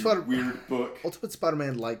 Ultimate Spider-Man. Weird book. Ultimate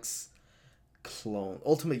Spider-Man likes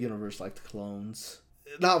Ultimate Universe liked clones.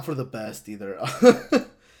 Not for the best either.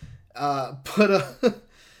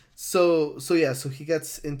 So he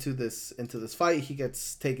gets into this fight. He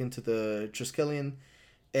gets taken to the Triskelion,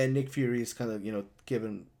 and Nick Fury is kind of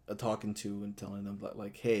giving a talking to and telling them that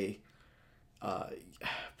like, hey,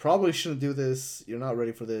 probably shouldn't do this. You're not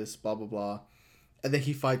ready for this. Blah blah blah. And then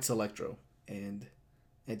he fights Electro and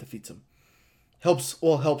defeats him. Helps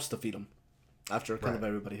defeat him after kind of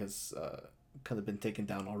everybody has kind of been taken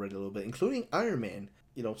down already a little bit, including Iron Man.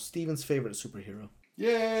 Steven's favorite superhero.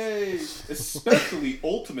 Yay! Especially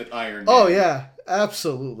Ultimate Iron Man. Oh yeah,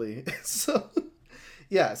 absolutely. So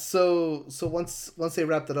once they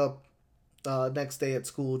wrapped it up, next day at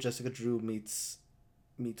school, Jessica Drew meets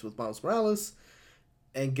with Miles Morales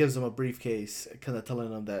and gives him a briefcase, kind of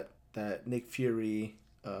telling him that Nick Fury,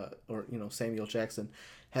 or Samuel Jackson,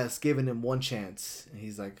 has given him one chance. And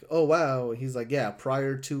he's like, oh wow. He's like, yeah,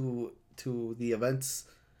 prior to the events,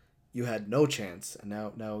 you had no chance, and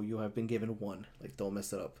now you have been given one. Like, don't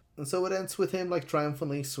mess it up. And so it ends with him like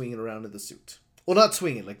triumphantly swinging around in the suit. Well, not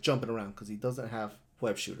swinging, like jumping around, because he doesn't have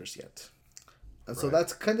web shooters yet. And so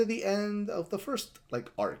that's kind of the end of the first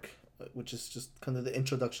like arc, which is just kind of the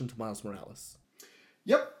introduction to Miles Morales.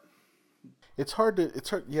 Yep. It's hard to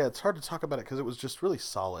talk about it because it was just really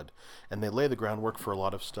solid, and they lay the groundwork for a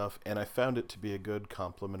lot of stuff, and I found it to be a good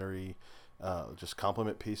complement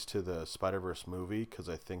piece to the Spider-Verse movie, because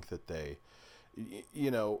I think that they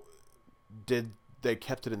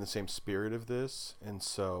kept it in the same spirit of this, and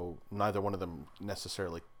so neither one of them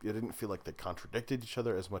necessarily, it didn't feel like they contradicted each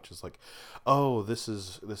other as much as like, oh, this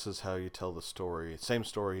is how you tell the story, same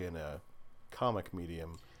story in a comic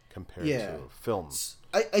medium compared to film.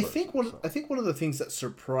 I think one of the things that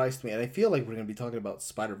surprised me, and I feel like we're going to be talking about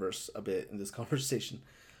Spider-Verse a bit in this conversation.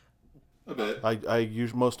 A bit. I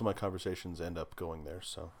use most of my conversations end up going there,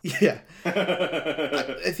 so. Yeah.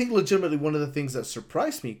 I think legitimately one of the things that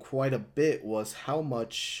surprised me quite a bit was how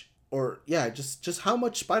much, just how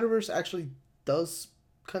much Spider-Verse actually does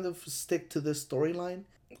kind of stick to this storyline.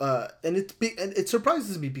 And it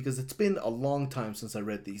surprises me because it's been a long time since I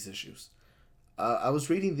read these issues. I was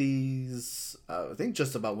reading these, I think,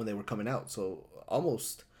 just about when they were coming out, so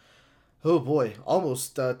almost, oh boy,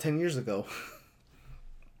 almost 10 years ago.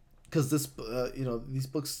 Because these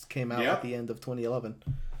books came out at the end of 2011.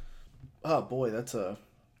 Oh boy, that's a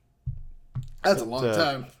long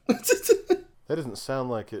time. That doesn't sound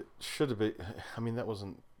like it should have been. I mean, it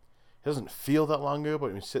doesn't feel that long ago, but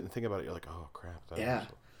when you sit and think about it, you're like, oh crap. Yeah.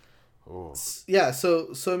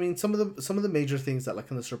 So I mean, some of the major things that like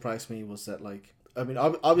kind of surprised me was that, like, I mean,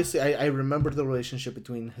 obviously I remembered the relationship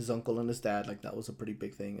between his uncle and his dad. Like, that was a pretty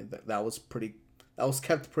big thing, and that was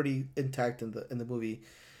kept pretty intact in the movie.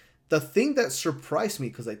 The thing that surprised me,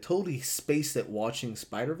 because I totally spaced it watching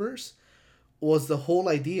Spider-Verse, was the whole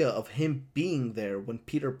idea of him being there when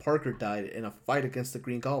Peter Parker died in a fight against the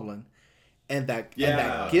Green Goblin, and that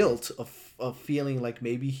guilt of feeling like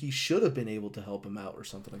maybe he should have been able to help him out or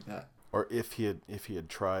something like that. Or if he had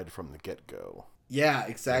tried from the get-go. Yeah,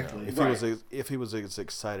 exactly. If he was as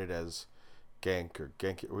excited as Gank or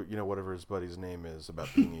whatever his buddy's name is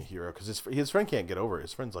about being a hero, because his friend can't get over it.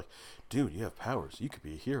 His friend's like, dude, you have powers, you could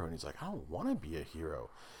be a hero, and he's like, I don't want to be a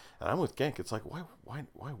hero. And I'm with Gank. It's like, why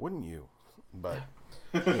wouldn't you? But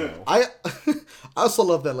I also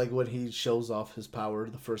love that, like, when he shows off his power,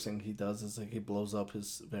 the first thing he does is like he blows up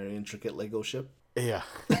his very intricate Lego ship. Yeah.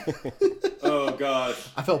 Oh god,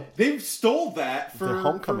 they've stole that for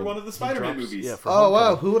one of the Spider-Man movies. Yeah,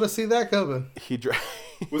 wow, who would have seen that coming?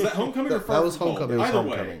 Was that Homecoming or Far That was From Homecoming. Home? It was Either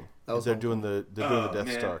Homecoming. way. They're doing the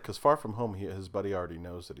Death Star, because Far From Home, his buddy already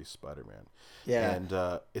knows that he's Spider-Man. Yeah,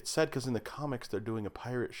 and it's sad because in the comics they're doing a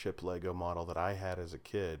pirate ship Lego model that I had as a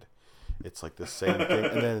kid. It's like the same thing,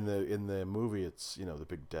 and then in the movie it's the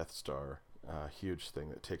big Death Star, huge thing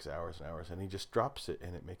that takes hours and hours, and he just drops it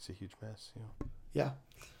and it makes a huge mess. Yeah.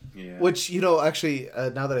 Which, actually,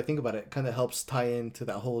 now that I think about it, kind of helps tie into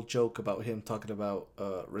that whole joke about him talking about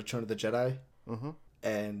Return of the Jedi. Mm-hmm.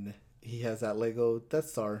 And he has that Lego Death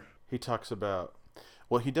Star. He talks about,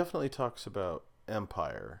 he definitely talks about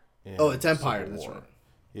Empire. It's Empire, that's right.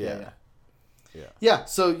 Yeah. Yeah,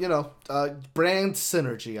 so, brand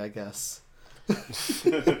synergy, I guess.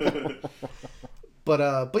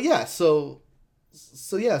 But yeah, so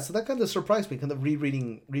that kind of surprised me, kind of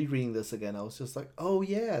rereading this again. I was just like, oh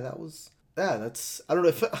yeah, that's, I don't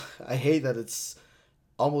know I hate that it's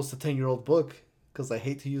almost a 10-year-old book, because I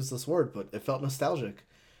hate to use this word, but it felt nostalgic.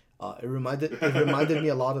 It reminded me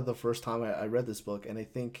a lot of the first time I read this book, and I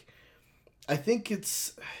think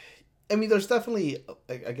it's, I mean, there's definitely,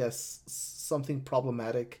 I guess, something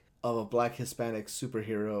problematic of a Black Hispanic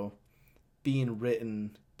superhero being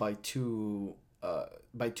written by two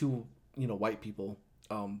white people.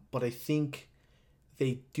 But I think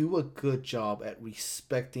they do a good job at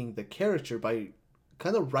respecting the character by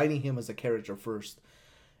kind of writing him as a character first,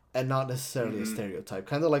 and not necessarily a stereotype.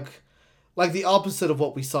 Kind of like the opposite of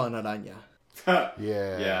what we saw in Araña.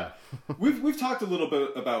 Yeah. We've talked a little bit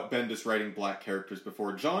about Bendis writing black characters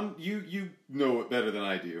before. John, you know it better than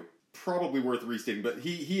I do. Probably worth restating, but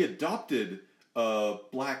he adopted a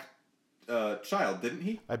black child, didn't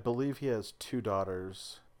he? I believe he has 2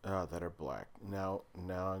 daughters that are black. Now I'm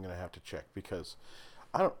gonna have to check, because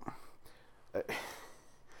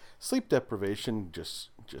sleep deprivation just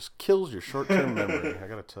kills your short-term memory. I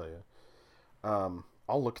gotta tell you.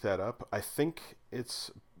 I'll look that up. I think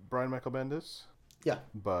it's Brian Michael Bendis. Yeah.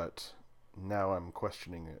 But now I'm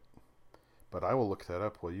questioning it. But I will look that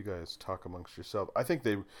up while you guys talk amongst yourselves. I think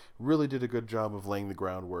they really did a good job of laying the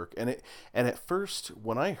groundwork. And at first,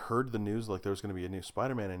 when I heard the news, like there was going to be a new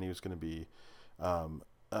Spider-Man and he was going to be,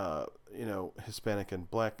 Hispanic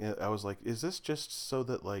and black, I was like, is this just so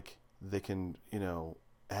that like they can,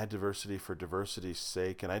 add diversity for diversity's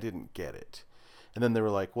sake? And I didn't get it. And then they were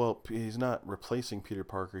like, well, he's not replacing Peter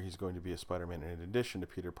Parker. He's going to be a Spider-Man in addition to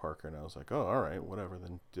Peter Parker. And I was like, oh, all right, whatever.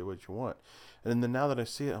 Then do what you want. And then now that I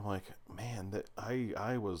see it, I'm like, man, that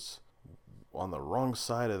I was on the wrong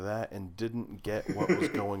side of that and didn't get what was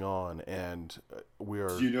going on. And we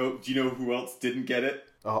are... Do you know who else didn't get it?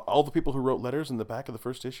 All the people who wrote letters in the back of the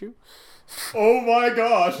first issue. Oh my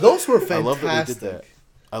gosh. Those were fantastic. I love that they did that.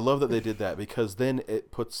 I love that they did that, because then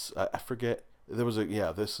it puts... I forget. There was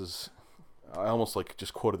this is... I almost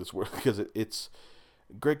just quoted this word, because it's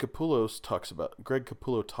Greg Capullo talks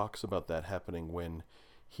about that happening when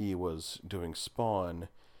he was doing Spawn,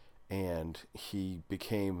 and he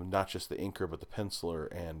became not just the inker but the penciler,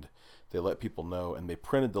 and they let people know, and they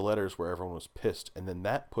printed the letters where everyone was pissed, and then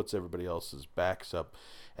that puts everybody else's backs up,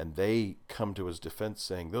 and they come to his defense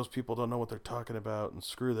saying those people don't know what they're talking about and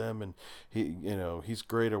screw them, and he's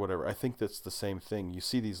great or whatever. I think that's the same thing. You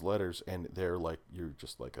see these letters and they're like, you're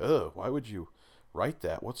just like, why would you write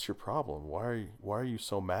that? What's your problem? Why are you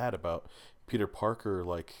so mad about Peter Parker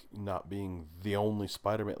like not being the only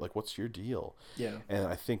Spider-Man? Like, what's your deal? Yeah. And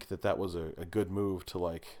I think that was a good move to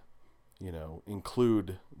like,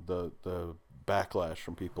 include the backlash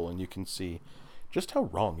from people, and you can see just how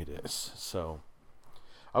wrong it is. So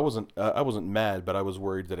I wasn't mad, but I was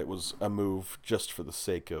worried that it was a move just for the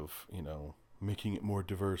sake of making it more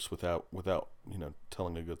diverse without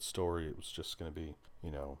telling a good story. It was just going to be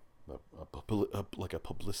like a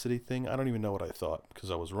publicity thing. I don't even know what I thought,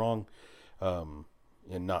 because I was wrong, and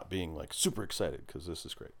not being like super excited, because this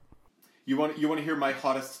is great. You want to hear my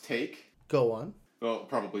hottest take? Go on. Well,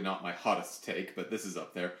 probably not my hottest take, but this is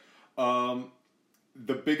up there.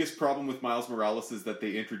 The biggest problem with Miles Morales is that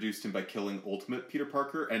they introduced him by killing Ultimate Peter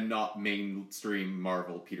Parker and not mainstream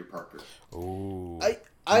Marvel Peter Parker. Oh,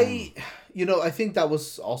 I think that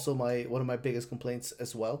was also one of my biggest complaints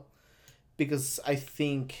as well, because I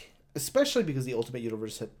think, especially because the Ultimate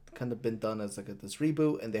Universe had kind of been done as like this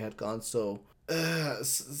reboot, and they had gone so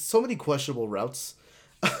many questionable routes.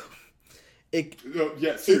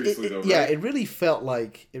 Seriously though, right? Yeah, it really felt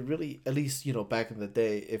like, at least, back in the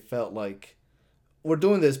day, it felt like we're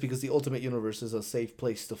doing this because the Ultimate Universe is a safe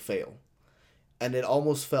place to fail. And it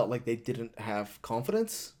almost felt like they didn't have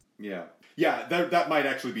confidence. Yeah, that might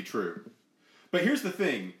actually be true. But here's the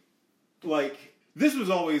thing, like, this was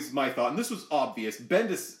always my thought, and this was obvious.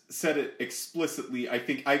 Bendis said it explicitly. I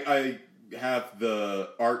think I have the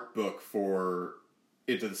art book for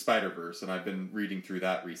Into the Spider-Verse, and I've been reading through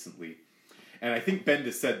that recently. And I think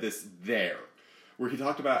Bendis said this there, where he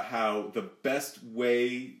talked about how the best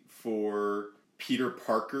way for Peter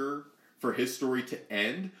Parker, for his story to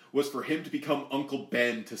end, was for him to become Uncle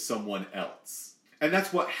Ben to someone else. And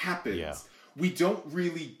that's what happens. Yeah. We don't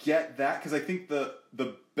really get that, because I think the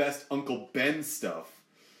best Uncle Ben stuff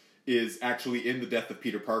is actually in the Death of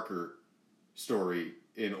Peter Parker story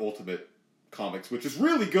in Ultimate Comics, which is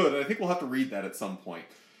really good, and I think we'll have to read that at some point.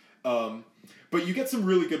 But you get some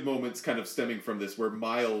really good moments kind of stemming from this, where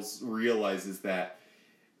Miles realizes that,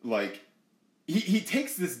 like, he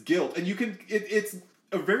takes this guilt, and it's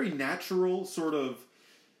a very natural sort of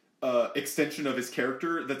extension of his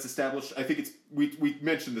character that's established. I think we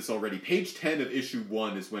mentioned this already. Page 10 of issue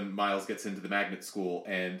 1 is when Miles gets into the magnet school,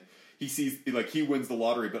 and he sees, like, he wins the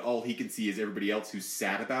lottery, but all he can see is everybody else who's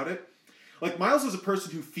sad about it. Like, Miles is a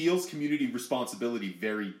person who feels community responsibility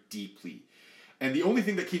very deeply. And the only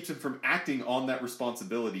thing that keeps him from acting on that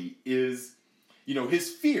responsibility is, his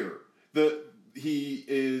fear. He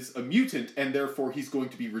is a mutant, and therefore he's going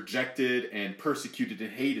to be rejected and persecuted and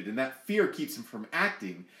hated. And that fear keeps him from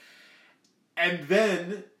acting. And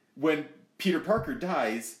then, when Peter Parker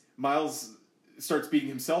dies, Miles starts beating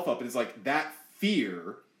himself up and is like, that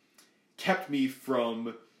fear kept me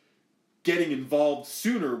from getting involved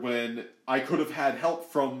sooner, when I could have had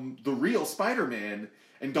help from the real Spider-Man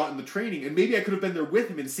and gotten the training, and maybe I could have been there with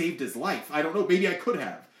him and saved his life. I don't know, maybe I could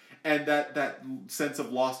have. And that sense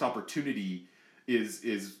of lost opportunity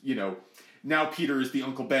is now Peter is the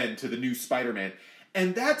Uncle Ben to the new Spider-Man.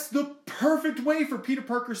 And that's the perfect way for Peter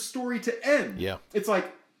Parker's story to end. Yeah. It's like,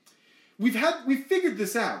 we've figured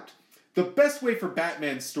this out. The best way for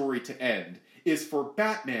Batman's story to end is for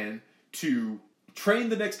Batman to train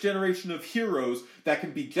the next generation of heroes that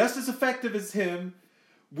can be just as effective as him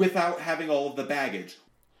without having all of the baggage.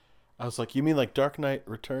 I was like, you mean like Dark Knight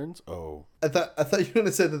Returns? Oh. I thought you were going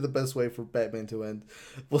to say that the best way for Batman to end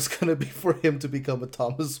was going to be for him to become a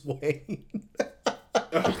Thomas Wayne.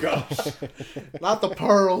 Oh, gosh. Not the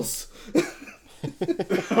pearls.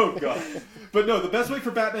 Oh, God. But no, the best way for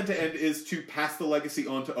Batman to end is to pass the legacy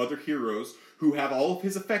on to other heroes who have all of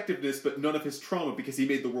his effectiveness but none of his trauma, because he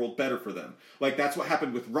made the world better for them. Like, that's what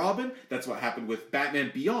happened with Robin. That's what happened with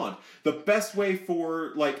Batman Beyond. The best way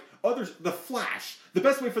for, like, the Flash. The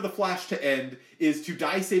best way for the Flash to end is to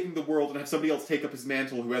die saving the world and have somebody else take up his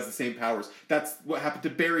mantle who has the same powers. That's what happened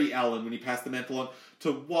to Barry Allen when he passed the mantle on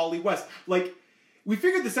to Wally West. Like, we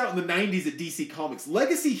figured this out in the 90s at DC Comics.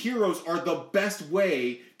 Legacy heroes are the best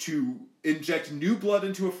way to inject new blood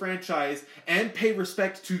into a franchise and pay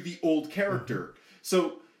respect to the old character.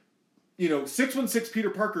 So, 616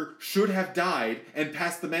 Peter Parker should have died and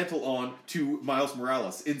passed the mantle on to Miles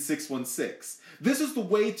Morales in 616. This is the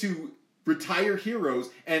way to retire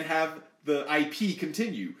heroes and have the IP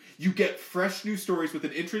continue. You get fresh new stories with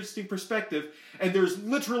an interesting perspective, and there's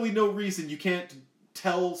literally no reason you can't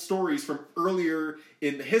tell stories from earlier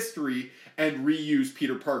in the history and reuse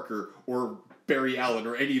Peter Parker or Barry Allen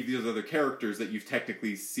or any of these other characters that you've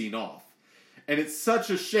technically seen off. And it's such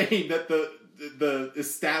a shame that the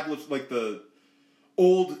established, like the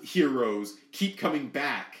old heroes keep coming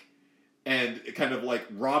back and kind of like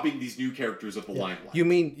robbing these new characters of the limelight. You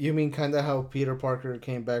mean kind of how Peter Parker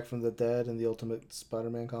came back from the dead in the Ultimate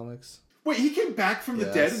Spider-Man comics? Wait, he came back from the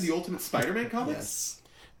dead in the Ultimate Spider-Man comics? Yes.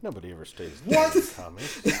 Nobody ever stays What? dead in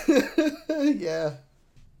comics. Yeah.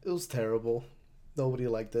 It was terrible. Nobody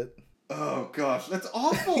liked it. Oh gosh, that's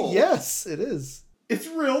awful. Yes, it is. It's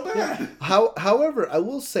real bad. However, I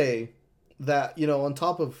will say that, on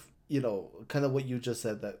top of, kind of what you just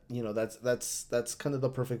said, that, that's kind of the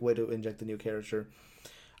perfect way to inject a new character.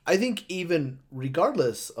 I think even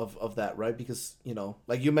regardless of that, right? Because,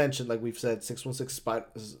 like you mentioned, like we've said, 616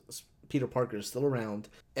 Peter Parker is still around.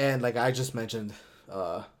 And like I just mentioned,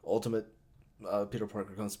 Ultimate Peter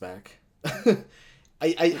Parker comes back.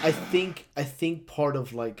 I think part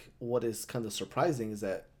of like what is kind of surprising is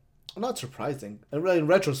that, not surprising, and really in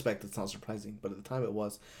retrospect it's not surprising, but at the time it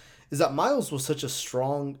was, is that Miles was such a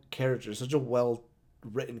strong character, such a well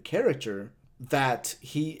written character, that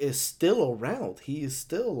he is still around. He is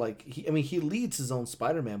still like he leads his own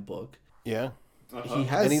Spider-Man book. Yeah. He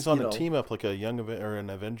has, and he's on a team up like a or an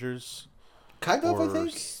Avengers. Kind of, I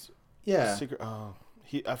think. Yeah.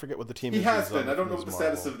 I forget what the team He is. has been. I don't know what the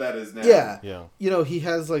status of that is now. Yeah. He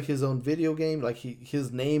has like his own video game. Like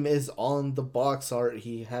his name is on the box art.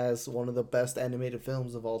 He has one of the best animated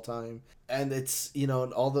films of all time. And it's,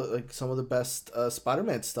 all the like some of the best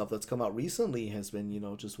Spider-Man stuff that's come out recently has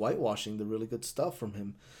been, just whitewashing the really good stuff from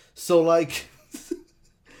him. So like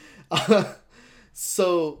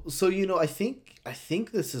so I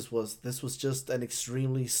think this was just an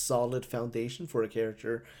extremely solid foundation for a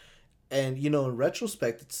character. And, in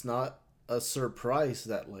retrospect, it's not a surprise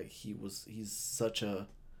that, like, he's such a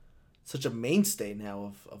mainstay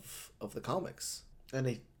now of the comics.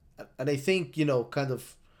 And I think, kind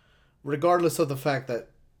of, regardless of the fact that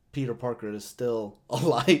Peter Parker is still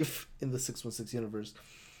alive in the 616 universe,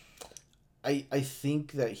 I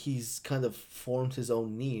think that he's kind of formed his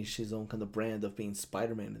own niche, his own kind of brand of being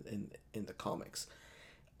Spider-Man in the comics.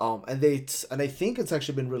 And I think it's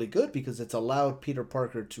actually been really good because it's allowed Peter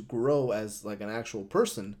Parker to grow as like an actual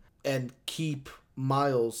person and keep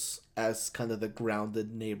Miles as kind of the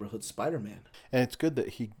grounded neighborhood Spider-Man. And it's good that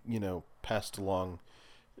he, passed along.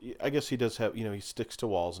 I guess he does have, he sticks to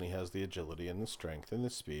walls and he has the agility and the strength and the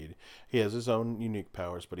speed. He has his own unique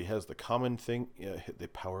powers, but he has the common thing, the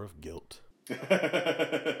power of guilt.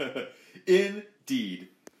 Indeed.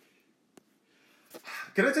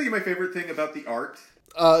 Can I tell you my favorite thing about the art?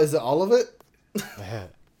 Is it all of it?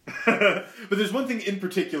 But there's one thing in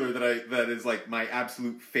particular that is like my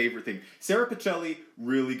absolute favorite thing. Sarah Pichelli,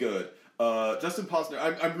 really good. Justin Posner,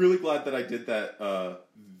 I'm really glad that I did that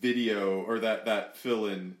video or that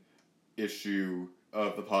fill-in issue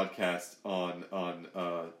of the podcast on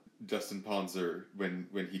Justin Ponzer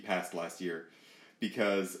when he passed last year,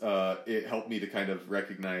 because it helped me to kind of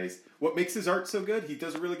recognize what makes his art so good. He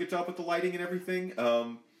does a really good job with the lighting and everything.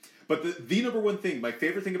 But the number one thing, my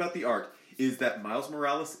favorite thing about the art, is that Miles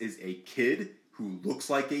Morales is a kid who looks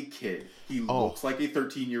like a kid. He looks like a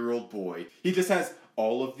 13-year-old boy. He just has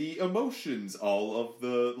all of the emotions, all of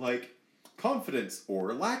the, like, confidence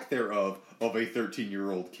or lack thereof of a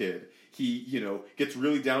 13-year-old kid. He, gets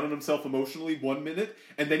really down on himself emotionally 1 minute,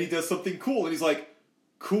 and then he does something cool, and he's like,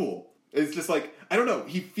 cool. It's just like, I don't know,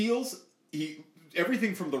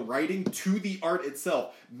 everything from the writing to the art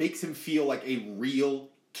itself makes him feel like a real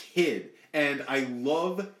kid. And I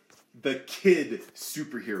love the kid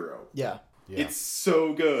superhero. Yeah. It's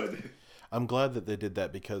so good. I'm glad that they did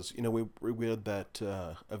that because, we had that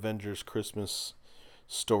Avengers Christmas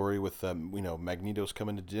story with, Magneto's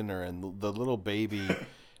coming to dinner and the little baby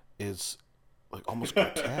is like almost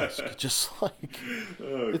grotesque. Just like,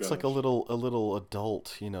 it's like a little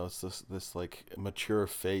adult, it's this like mature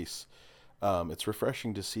face. It's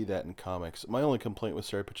refreshing to see that in comics. My only complaint with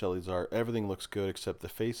Sarah Pichelli's art, everything looks good except the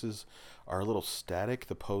faces are a little static.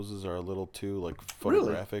 The poses are a little too like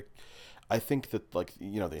photographic. Really? I think that like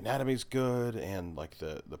the anatomy's good and like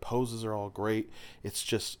the poses are all great. It's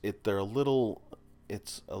just it's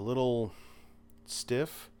a little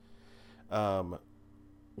stiff.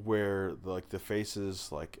 Where like the faces,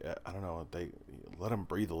 like I don't know, they let them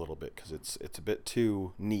breathe a little bit because it's a bit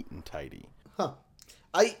too neat and tidy. Huh.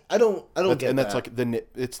 I don't get and that's that. Like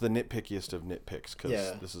it's the nitpickiest of nitpicks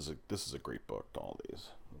because this is a great book. All these.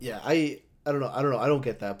 Yeah, I don't know. I don't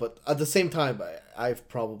get that. But at the same time, I've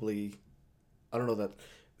probably, I don't know that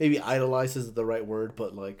maybe idolize is the right word,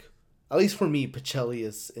 but like at least for me, Pacelli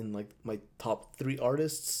is in like my top 3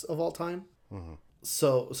 artists of all time. Mm-hmm.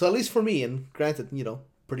 So at least for me, and granted,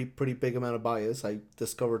 pretty big amount of bias. I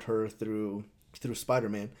discovered her through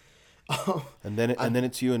Spider-Man. And then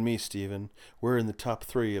it's you and me, Steven. We're in the top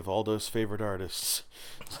 3 of Aldo's favorite artists.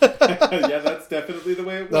 Yeah, that's definitely the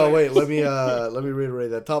way it works. No, wait. Let me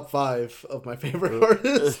reiterate that. Top 5 of my favorite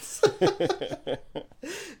artists.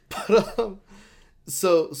 But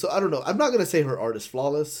so I don't know. I'm not gonna say her art is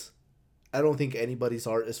flawless. I don't think anybody's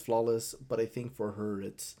art is flawless, but I think for her,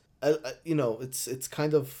 it's it's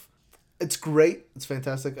kind of, it's great. It's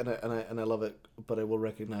fantastic, and I love it. But I will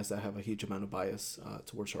recognize that I have a huge amount of bias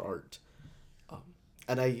towards her art.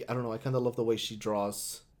 And I don't know. I kind of love the way she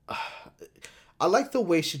draws. I like the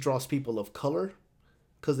way she draws people of color,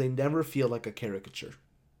 because they never feel like a caricature.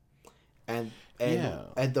 And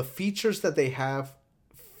the features that they have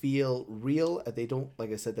feel real, and they don't,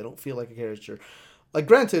 like I said, they don't feel like a caricature. Like,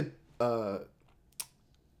 granted,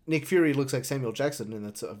 Nick Fury looks like Samuel Jackson, and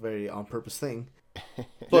that's a very on purpose thing.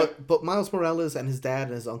 But Miles Morales and his dad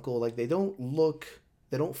and his uncle, like, they don't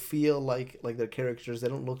feel like they're characters. They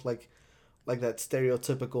don't look like that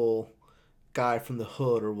stereotypical guy from the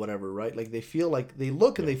hood or whatever, right? Like, they feel like they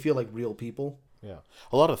look and they feel like real people. Yeah,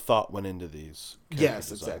 a lot of thought went into these character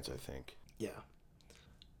designs, exactly. I think. Yeah,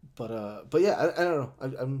 but yeah, I don't know.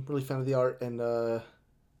 I'm really a fan of the art, and the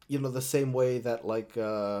same way that like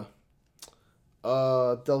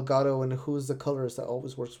Delgado, and who's the colorist that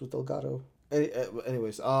always works with Delgado.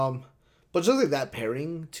 Anyways, but just like that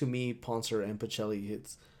pairing, to me, Poncer and Pacelli,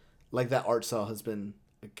 it's like that art style has been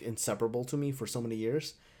like inseparable to me for so many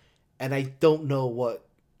years, and I don't know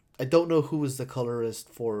who is the colorist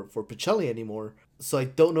for Pacelli anymore, so I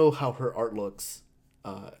don't know how her art looks,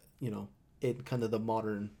 in kind of the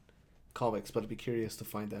modern comics, but I'd be curious to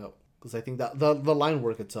find out, because I think that the line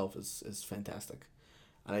work itself is fantastic,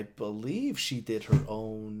 and I believe she did her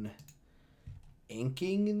own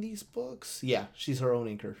inking in these books. Yeah, she's her own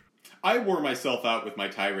inker. I wore myself out with my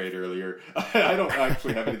tirade earlier. I don't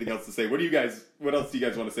actually have anything else to say. What else do you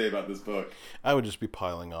guys want to say about this book? I would just be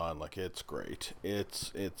piling on. Like, it's great.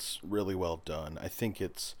 It's really well done. I think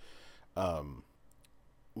it's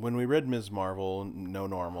when we read Ms. Marvel, No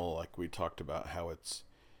Normal, like we talked about how it's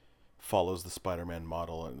follows the Spider-Man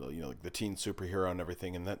model, and like the teen superhero and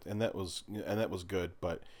everything, and that was good,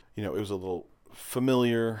 but it was a little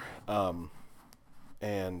familiar,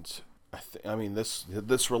 and I mean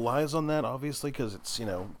this relies on that, obviously, because it's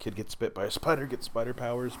kid gets bit by a spider, gets spider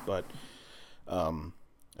powers, but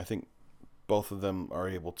I think both of them are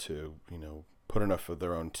able to put enough of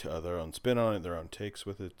their own spin on it, their own takes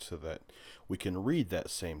with it, so that we can read that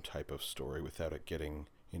same type of story without it getting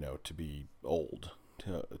to be old.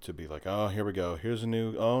 To be like, oh, here we go. Here's a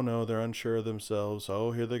new. Oh no, they're unsure of themselves. Oh,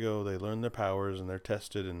 here they go. They learn their powers and they're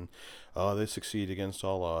tested, and oh, they succeed against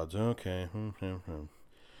all odds. Okay.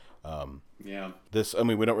 Yeah. This. I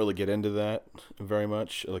mean, we don't really get into that very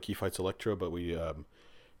much. Like, he fights Electro, but we, I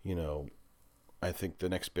think the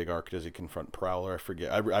next big arc, does he confront Prowler? I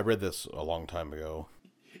forget. I read this a long time ago.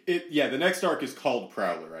 The next arc is called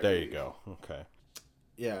Prowler. There you go. Okay.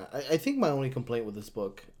 Yeah, I think my only complaint with this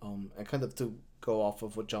book, and kind of to go off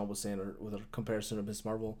of what John was saying, or with a comparison of Ms.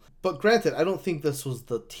 Marvel. But granted, I don't think this was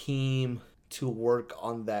the team to work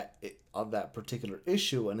on that particular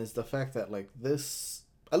issue, and it's the fact that, like, this,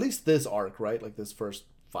 at least this arc, right, like this first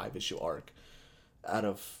 5-issue arc, out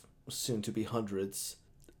of soon to be hundreds,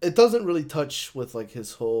 it doesn't really touch with like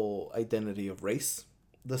his whole identity of race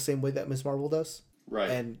the same way that Ms. Marvel does. Right.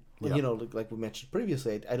 And like we mentioned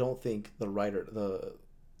previously, I don't think the writer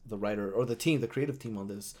or the team, the creative team on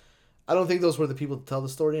this, I don't think those were the people to tell the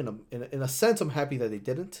story. And in a sense, I'm happy that they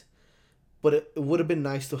didn't. But it would have been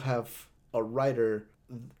nice to have a writer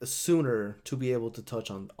sooner to be able to touch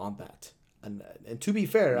on that. And to be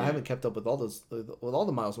fair, I haven't kept up with all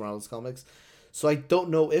the Miles Morales comics, so I don't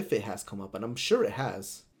know if it has come up, and I'm sure it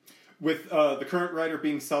has. With the current writer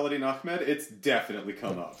being Saladin Ahmed, it's definitely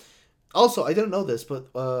come up. Also, I didn't know this,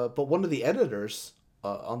 but one of the editors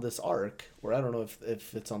on this arc, or I don't know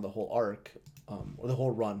if it's on the whole arc, or the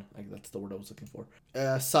whole run, like that's the word I was looking for.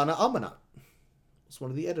 Sana Amanat was one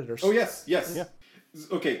of the editors. Oh, yes. Yeah.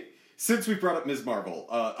 Okay, since we brought up Ms. Marvel,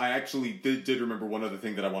 I actually did remember one other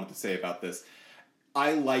thing that I wanted to say about this.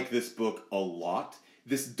 I like this book a lot.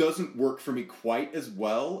 This doesn't work for me quite as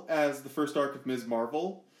well as the first arc of Ms.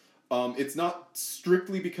 Marvel. It's not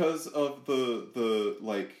strictly because of the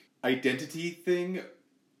like identity thing,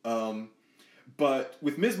 But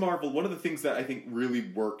with Ms. Marvel, one of the things that I think really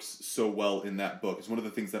works so well in that book is one of the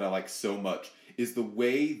things that I like so much is the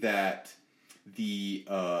way that the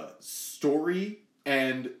story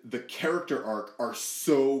and the character arc are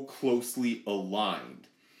so closely aligned.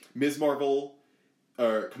 Ms. Marvel,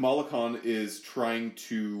 Kamala Khan is trying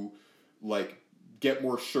to like get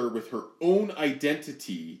more sure with her own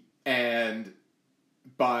identity, and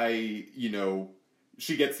by, you know,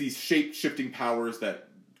 she gets these shape-shifting powers that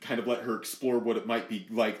kind of let her explore what it might be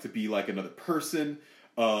like to be like another person,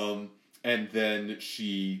 and then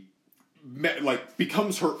she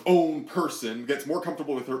becomes her own person, gets more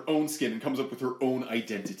comfortable with her own skin, and comes up with her own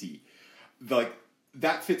identity. Like,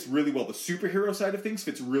 that fits really well. The superhero side of things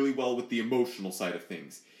fits really well with the emotional side of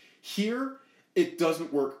things. Here, it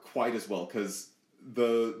doesn't work quite as well, because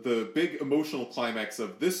the big emotional climax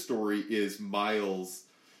of this story is Miles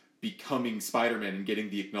becoming Spider-Man and getting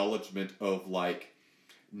the acknowledgement of, like,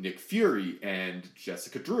 Nick Fury and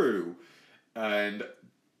Jessica Drew and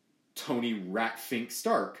Tony Ratfink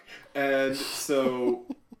Stark. And so,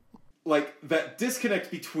 like, that disconnect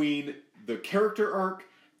between the character arc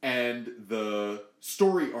and the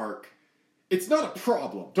story arc, it's not a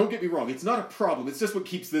problem. Don't get me wrong, it's not a problem. It's just what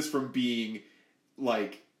keeps this from being,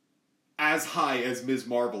 like, as high as Ms.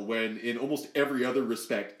 Marvel, when in almost every other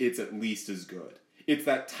respect, it's at least as good. It's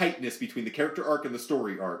that tightness between the character arc and the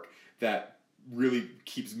story arc that really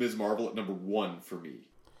keeps Ms. Marvel at number 1 for me.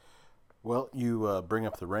 Well, you bring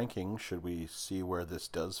up the ranking. Should we see where this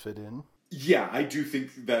does fit in? Yeah, I do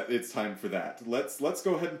think that it's time for that. Let's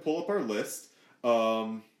go ahead and pull up our list,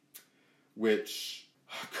 which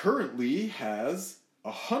currently has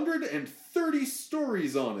 130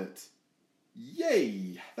 stories on it.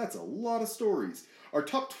 Yay! That's a lot of stories. Our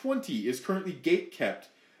top 20 is currently gatekept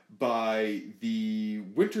by the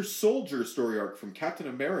Winter Soldier story arc from Captain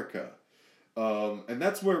America. And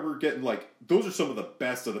that's where we're getting, like, those are some of the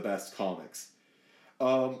best comics.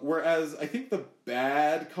 Whereas I think the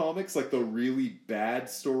bad comics, like the really bad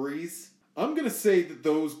stories, I'm going to say that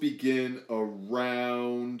those begin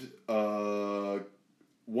around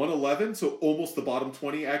 111, so almost the bottom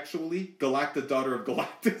 20, actually. Galacta, Daughter of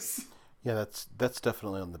Galactus. Yeah, that's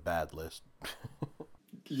definitely on the bad list.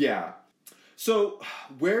 Yeah. So,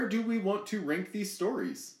 where do we want to rank these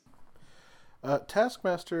stories?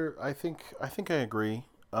 Taskmaster, I think I agree.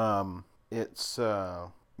 It's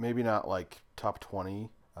maybe not like top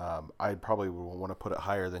 20. I'd probably want to put it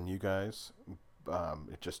higher than you guys.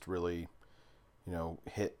 It just really,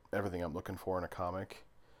 hit everything I'm looking for in a comic.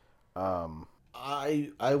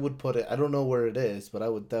 I would put it, I don't know where it is, but I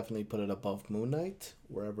would definitely put it above Moon Knight,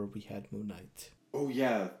 wherever we had Moon Knight. Oh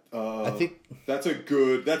yeah, I think that's a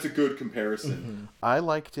good comparison. Mm-hmm. I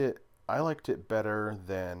liked it better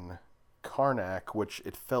than Karnak, which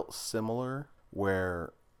it felt similar,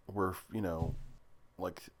 where we're,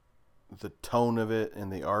 like the tone of it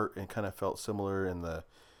and the art, and kind of felt similar in the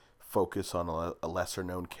focus on a lesser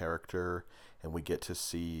known character, and we get to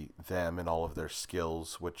see them and all of their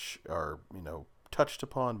skills, which are, touched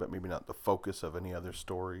upon, but maybe not the focus of any other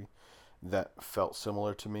story. That felt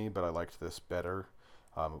similar to me, but I liked this better.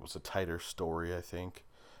 It was a tighter story, I think.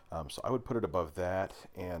 So I would put it above that,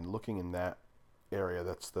 and looking in that area,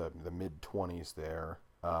 that's the mid-20s there.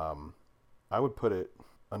 I would put it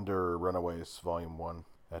under Runaways Volume 1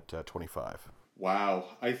 at 25. Wow,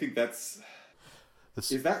 I think that's...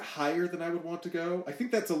 Is that higher than I would want to go? I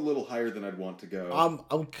think that's a little higher than I'd want to go.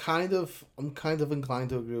 I'm kind of inclined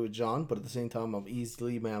to agree with John, but at the same time, I'm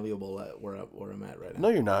easily malleable at where I'm at right now. No,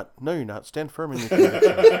 you're not. Stand firm in your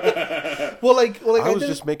conviction. well, I was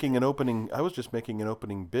just making an opening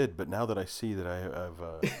bid, but now that I see that I've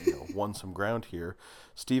won some ground here,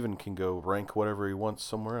 Steven can go rank whatever he wants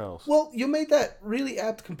somewhere else. Well, you made that really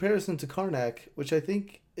apt comparison to Karnak, which I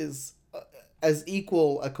think is as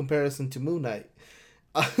equal a comparison to Moon Knight.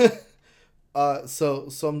 So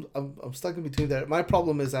I'm stuck in between there. My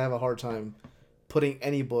problem is I have a hard time putting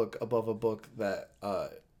any book above a book that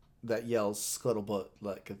yells scuttlebutt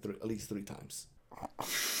like at least 3 times.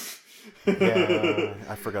 Yeah,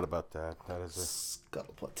 I forgot about that. That is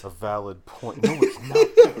scuttlebutt. A valid point. No, it's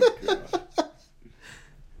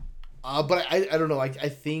not. But I don't know. I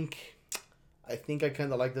think I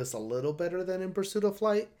kind of like this a little better than In Pursuit of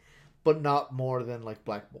Flight, but not more than like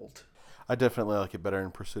Black Bolt. I definitely like it better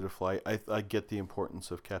in Pursuit of Flight. I get the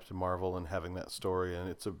importance of Captain Marvel and having that story, and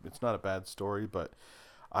it's not a bad story, but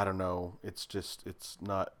I don't know. It's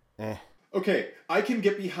not. Okay, I can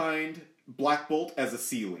get behind Black Bolt as a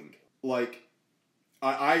ceiling. Like,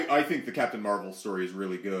 I think the Captain Marvel story is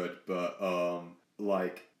really good, but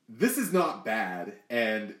this is not bad,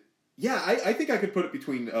 and yeah, I think I could put it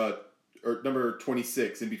between or number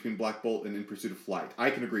 26, In Between Black Bolt and In Pursuit of Flight.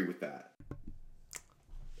 I can agree with that.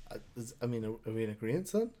 I mean, are we in agreement,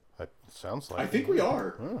 son? That sounds like I think we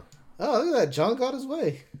are. Oh, Oh, look at that. John got his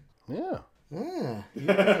way. yeah. Yeah.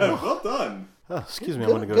 Well done. Oh, excuse me,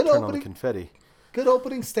 Good- I'm going to good go turn on the opening. confetti. Good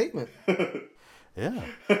opening statement. Yeah.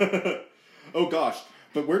 Oh gosh,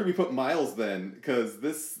 but where do we put Miles then? Because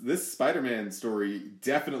this Spider-Man story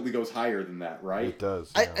definitely goes higher than that, right? It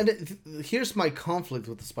does. Yeah. Here's my conflict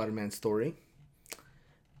with the Spider-Man story.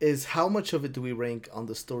 Is how much of it do we rank on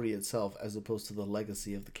the story itself as opposed to the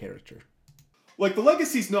legacy of the character? Like the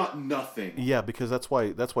legacy's not nothing. Yeah, because that's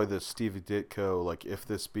why the Stevie Ditko, like, if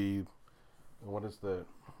this be, what is the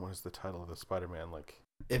title of the Spider-Man, like,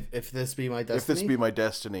 If this be my destiny. if this be my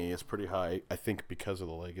destiny is pretty high, I think, because of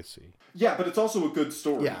the legacy. Yeah, but it's also a good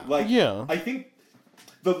story. Yeah. Like, Yeah. I think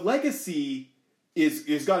the legacy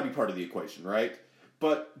is got to be part of the equation, right?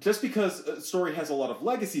 But just because a story has a lot of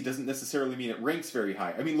legacy doesn't necessarily mean it ranks very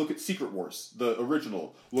high. I mean, look at Secret Wars, the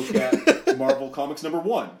original. Look at Marvel Comics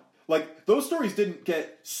 #1. Like, those stories didn't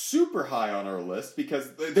get super high on our list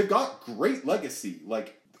because they've got great legacy,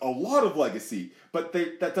 like a lot of legacy, but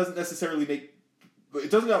that doesn't necessarily it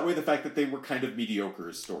doesn't outweigh the fact that they were kind of mediocre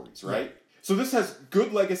as stories, right? Yeah. So this has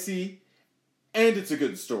good legacy, and it's a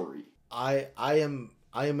good story. I am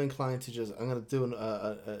inclined to I'm gonna do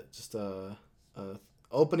a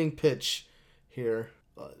opening pitch here.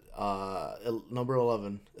 Number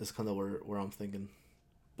 11 is kind of where I'm thinking,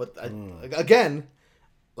 but again,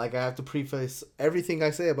 like I have to preface everything I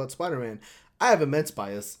say about Spider-Man. I have immense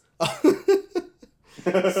bias.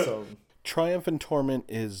 So Triumph and Torment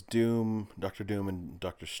is Doom, Doctor Doom, and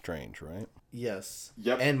Doctor Strange, right? yes,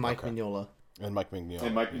 Yep. and Mike Mignola. And Mike Mignola.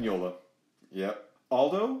 And Mike Mignola. Yep.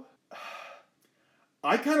 Aldo,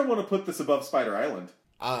 I kind of want to put this above Spider Island.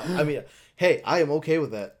 I mean, hey, I am okay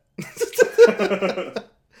with that.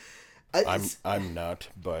 I'm not,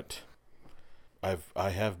 but I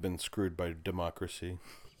have been screwed by democracy.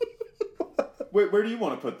 Where do you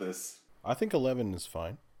want to put this? I think 11 is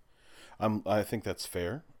fine. I think that's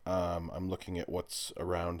fair. I'm looking at what's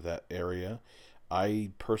around that area.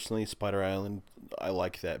 I personally, Spider Island, I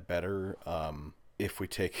like that better. If we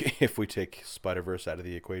take Spider-Verse out of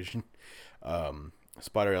the equation,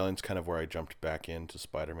 Spider Island's kind of where I jumped back into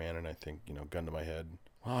Spider-Man, and I think, gun to my head.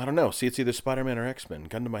 Well, I don't know. See, it's either Spider-Man or X-Men.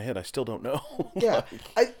 Gun to my head, I still don't know. Yeah,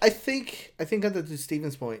 I think under to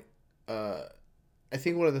Steven's point, I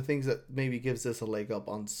think one of the things that maybe gives this a leg up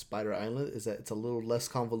on Spider Island is that it's a little less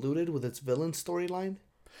convoluted with its villain storyline.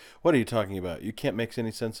 What are you talking about? You can't make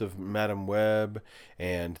any sense of Madam Web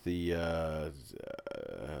and the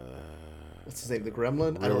What's his name? The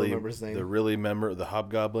Gremlin? I don't remember his name. The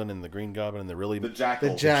Hobgoblin and the Green Goblin and The Jackal.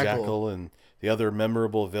 The Jackal. Jackal and the other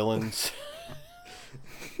memorable villains.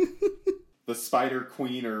 The Spider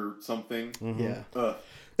Queen or something. Yeah. Ugh.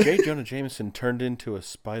 J. Jonah Jameson turned into a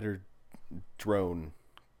spider drone.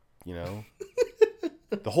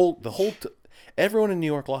 Everyone in New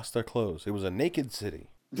York lost their clothes. It was a naked city.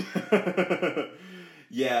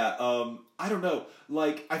 Yeah, I don't know.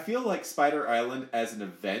 Like, I feel like Spider Island as an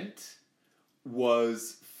event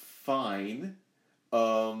was fine.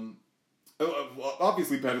 Obviously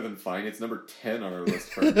better than fine. It's number 10 on our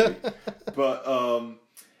list currently. But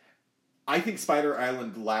I think Spider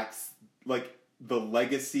Island lacks, like, the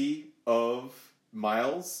legacy of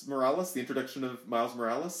Miles Morales, the introduction of Miles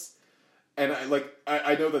Morales. And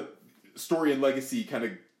I know that story and legacy kind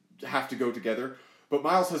of have to go together, but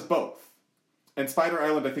Miles has both. And Spider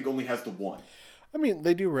Island, I think, only has the one. I mean,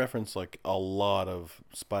 they do reference like a lot of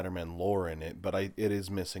Spider-Man lore in it, but it is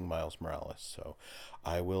missing Miles Morales. So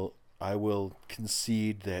I will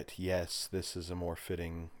concede that yes, this is a more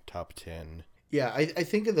fitting top 10. Yeah, I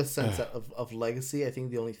think in the sense of legacy, I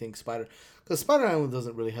think the only thing because Spider Island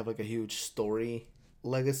doesn't really have like a huge story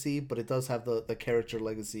legacy, but it does have the character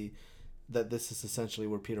legacy that this is essentially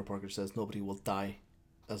where Peter Parker says nobody will die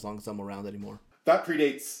as long as I'm around anymore. That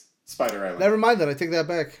predates Spider Island. Never mind that. I take that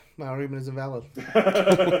back. My argument is invalid.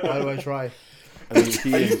 Why do I try? I mean,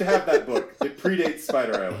 I used to have that book. It predates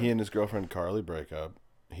Spider Island. he and his girlfriend Carly break up.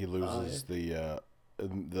 He loses the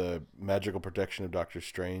magical protection of Doctor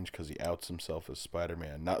Strange because he outs himself as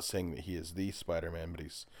Spider-Man. Not saying that he is the Spider-Man, but he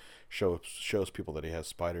shows people that he has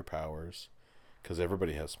spider powers because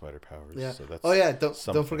everybody has spider powers. Yeah. So that's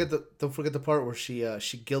don't forget the part where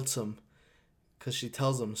she guilts him because she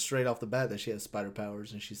tells him straight off the bat that she has spider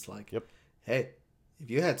powers, and she's like, Yep. Hey, if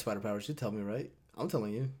you had spider powers, you'd tell me, right? I'm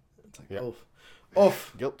telling you. It's like, Yep.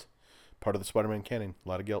 oof. Guilt. Part of the Spider-Man canon. A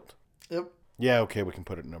lot of guilt. Yep. Yeah, okay, we can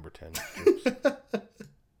put it at number 10.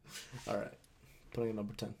 All right. Putting it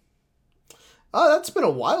number 10. Oh, that's been a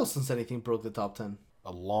while since anything broke the top 10.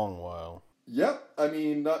 a long while. Yep, I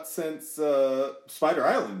mean, not since Spider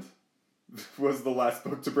Island was the last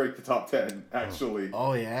book to break the top 10, actually.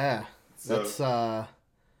 Oh, yeah. So- That's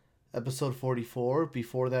episode 44.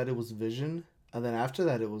 Before that, it was Vision. And then after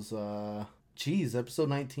that, it was, episode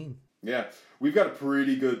 19. Yeah, we've got a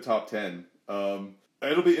pretty good top 10.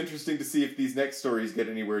 It'll be interesting to see if these next stories get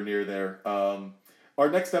anywhere near there. Our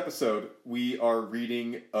next episode, we are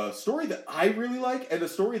reading a story that I really like and a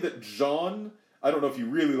story that John, I don't know if you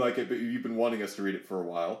really like it, but you've been wanting us to read it for a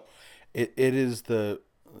while. It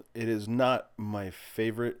is not my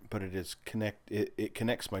favorite, but it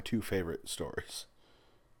connects my two favorite stories.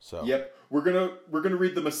 So Yep, we're gonna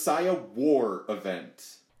read the Messiah War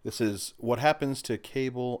event. this is what happens to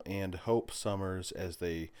Cable and Hope Summers as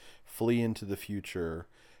they flee into the future,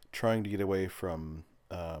 trying to get away from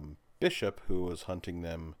Bishop, who was hunting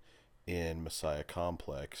them in Messiah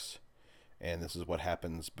Complex. And this is what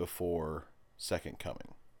happens before Second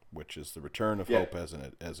Coming, which is the return of Hope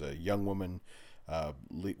as a young woman,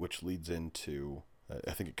 which leads into,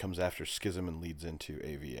 I think it comes after Schism and leads into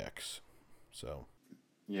AVX. So,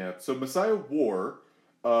 Yeah, so Messiah War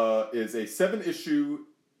is a 7-issue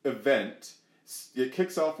event. It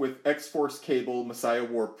kicks off with X-Force Cable Messiah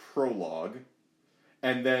War Prologue,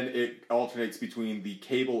 and then it alternates between the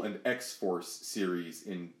Cable and X-Force series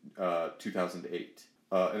in 2008.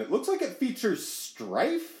 And it looks like it features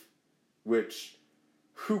Strife, which,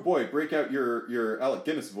 whoo boy, break out your Alec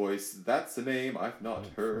Guinness voice. That's a name I've not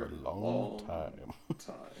heard for a long time.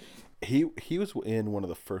 He was in one of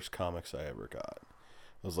the first comics I ever got.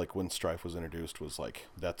 It was like when Strife was introduced,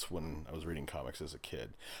 that's when I was reading comics as a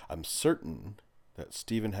kid. I'm certain that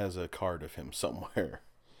Steven has a card of him somewhere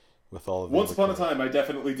with all of the Once other upon a cards. time, I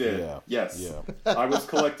definitely did. Yeah. Yes. Yeah. I was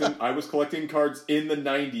collecting cards in the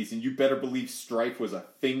 90s, and you better believe Strife was a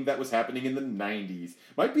thing that was happening in the 90s.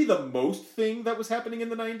 Might be the most thing that was happening in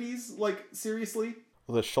the 90s, like, seriously.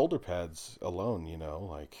 Well, the shoulder pads alone,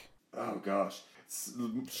 like... Oh gosh.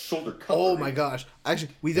 Shoulder cover. Oh my gosh! Actually,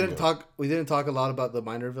 we didn't talk a lot about the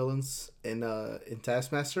minor villains in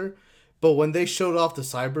Taskmaster, but when they showed off the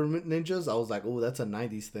cyber ninjas, I was like, "Oh, that's a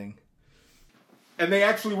 '90s thing." And they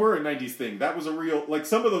actually were a 90s thing. That was a real, like,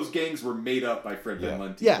 some of those gangs were made up by Fred Van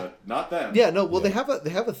Lente, but not them. Yeah, no. Well, they have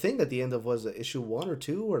a thing at the end of issue 1 or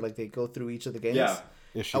 2, where like they go through each of the gangs. Yeah.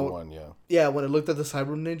 Issue 1, yeah. Yeah, when I looked at the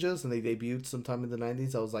cyber ninjas and they debuted sometime in the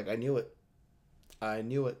 '90s, I was like, I knew it.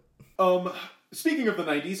 Speaking of the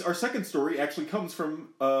 90s, our second story actually comes from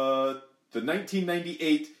the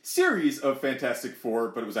 1998 series of Fantastic Four,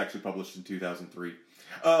 but it was actually published in 2003.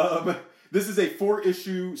 This is a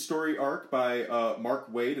 4-issue story arc by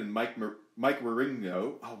Mark Waid and Mike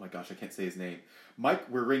Wieringo. Oh my gosh, I can't say his name. Mike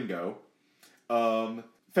Wieringo.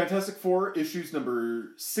 Fantastic Four issues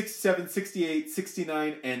number 67, 68,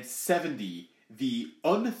 69, and 70. The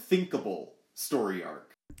Unthinkable story arc.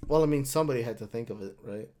 Well, I mean, somebody had to think of it,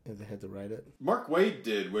 right? And they had to write it. Mark Waid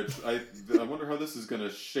did, which I wonder how this is going to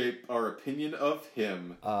shape our opinion of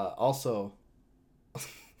him. Also,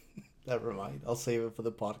 never mind. I'll save it for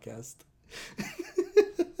the podcast.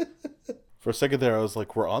 For a second there, I was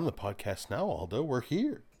like, we're on the podcast now, Aldo. We're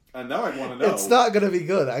here. And now I want to know. It's not going to be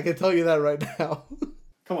good. I can tell you that right now.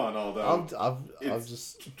 Come on, Aldo. I'm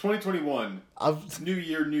just 2021. New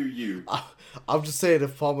year, new you. I'm just saying,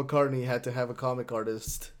 if Paul McCartney had to have a comic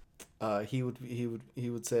artist, he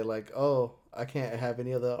would say like, "Oh, I can't have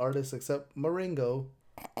any other artists except Maringo."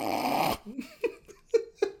 All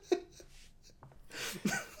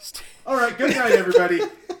right, good night, everybody.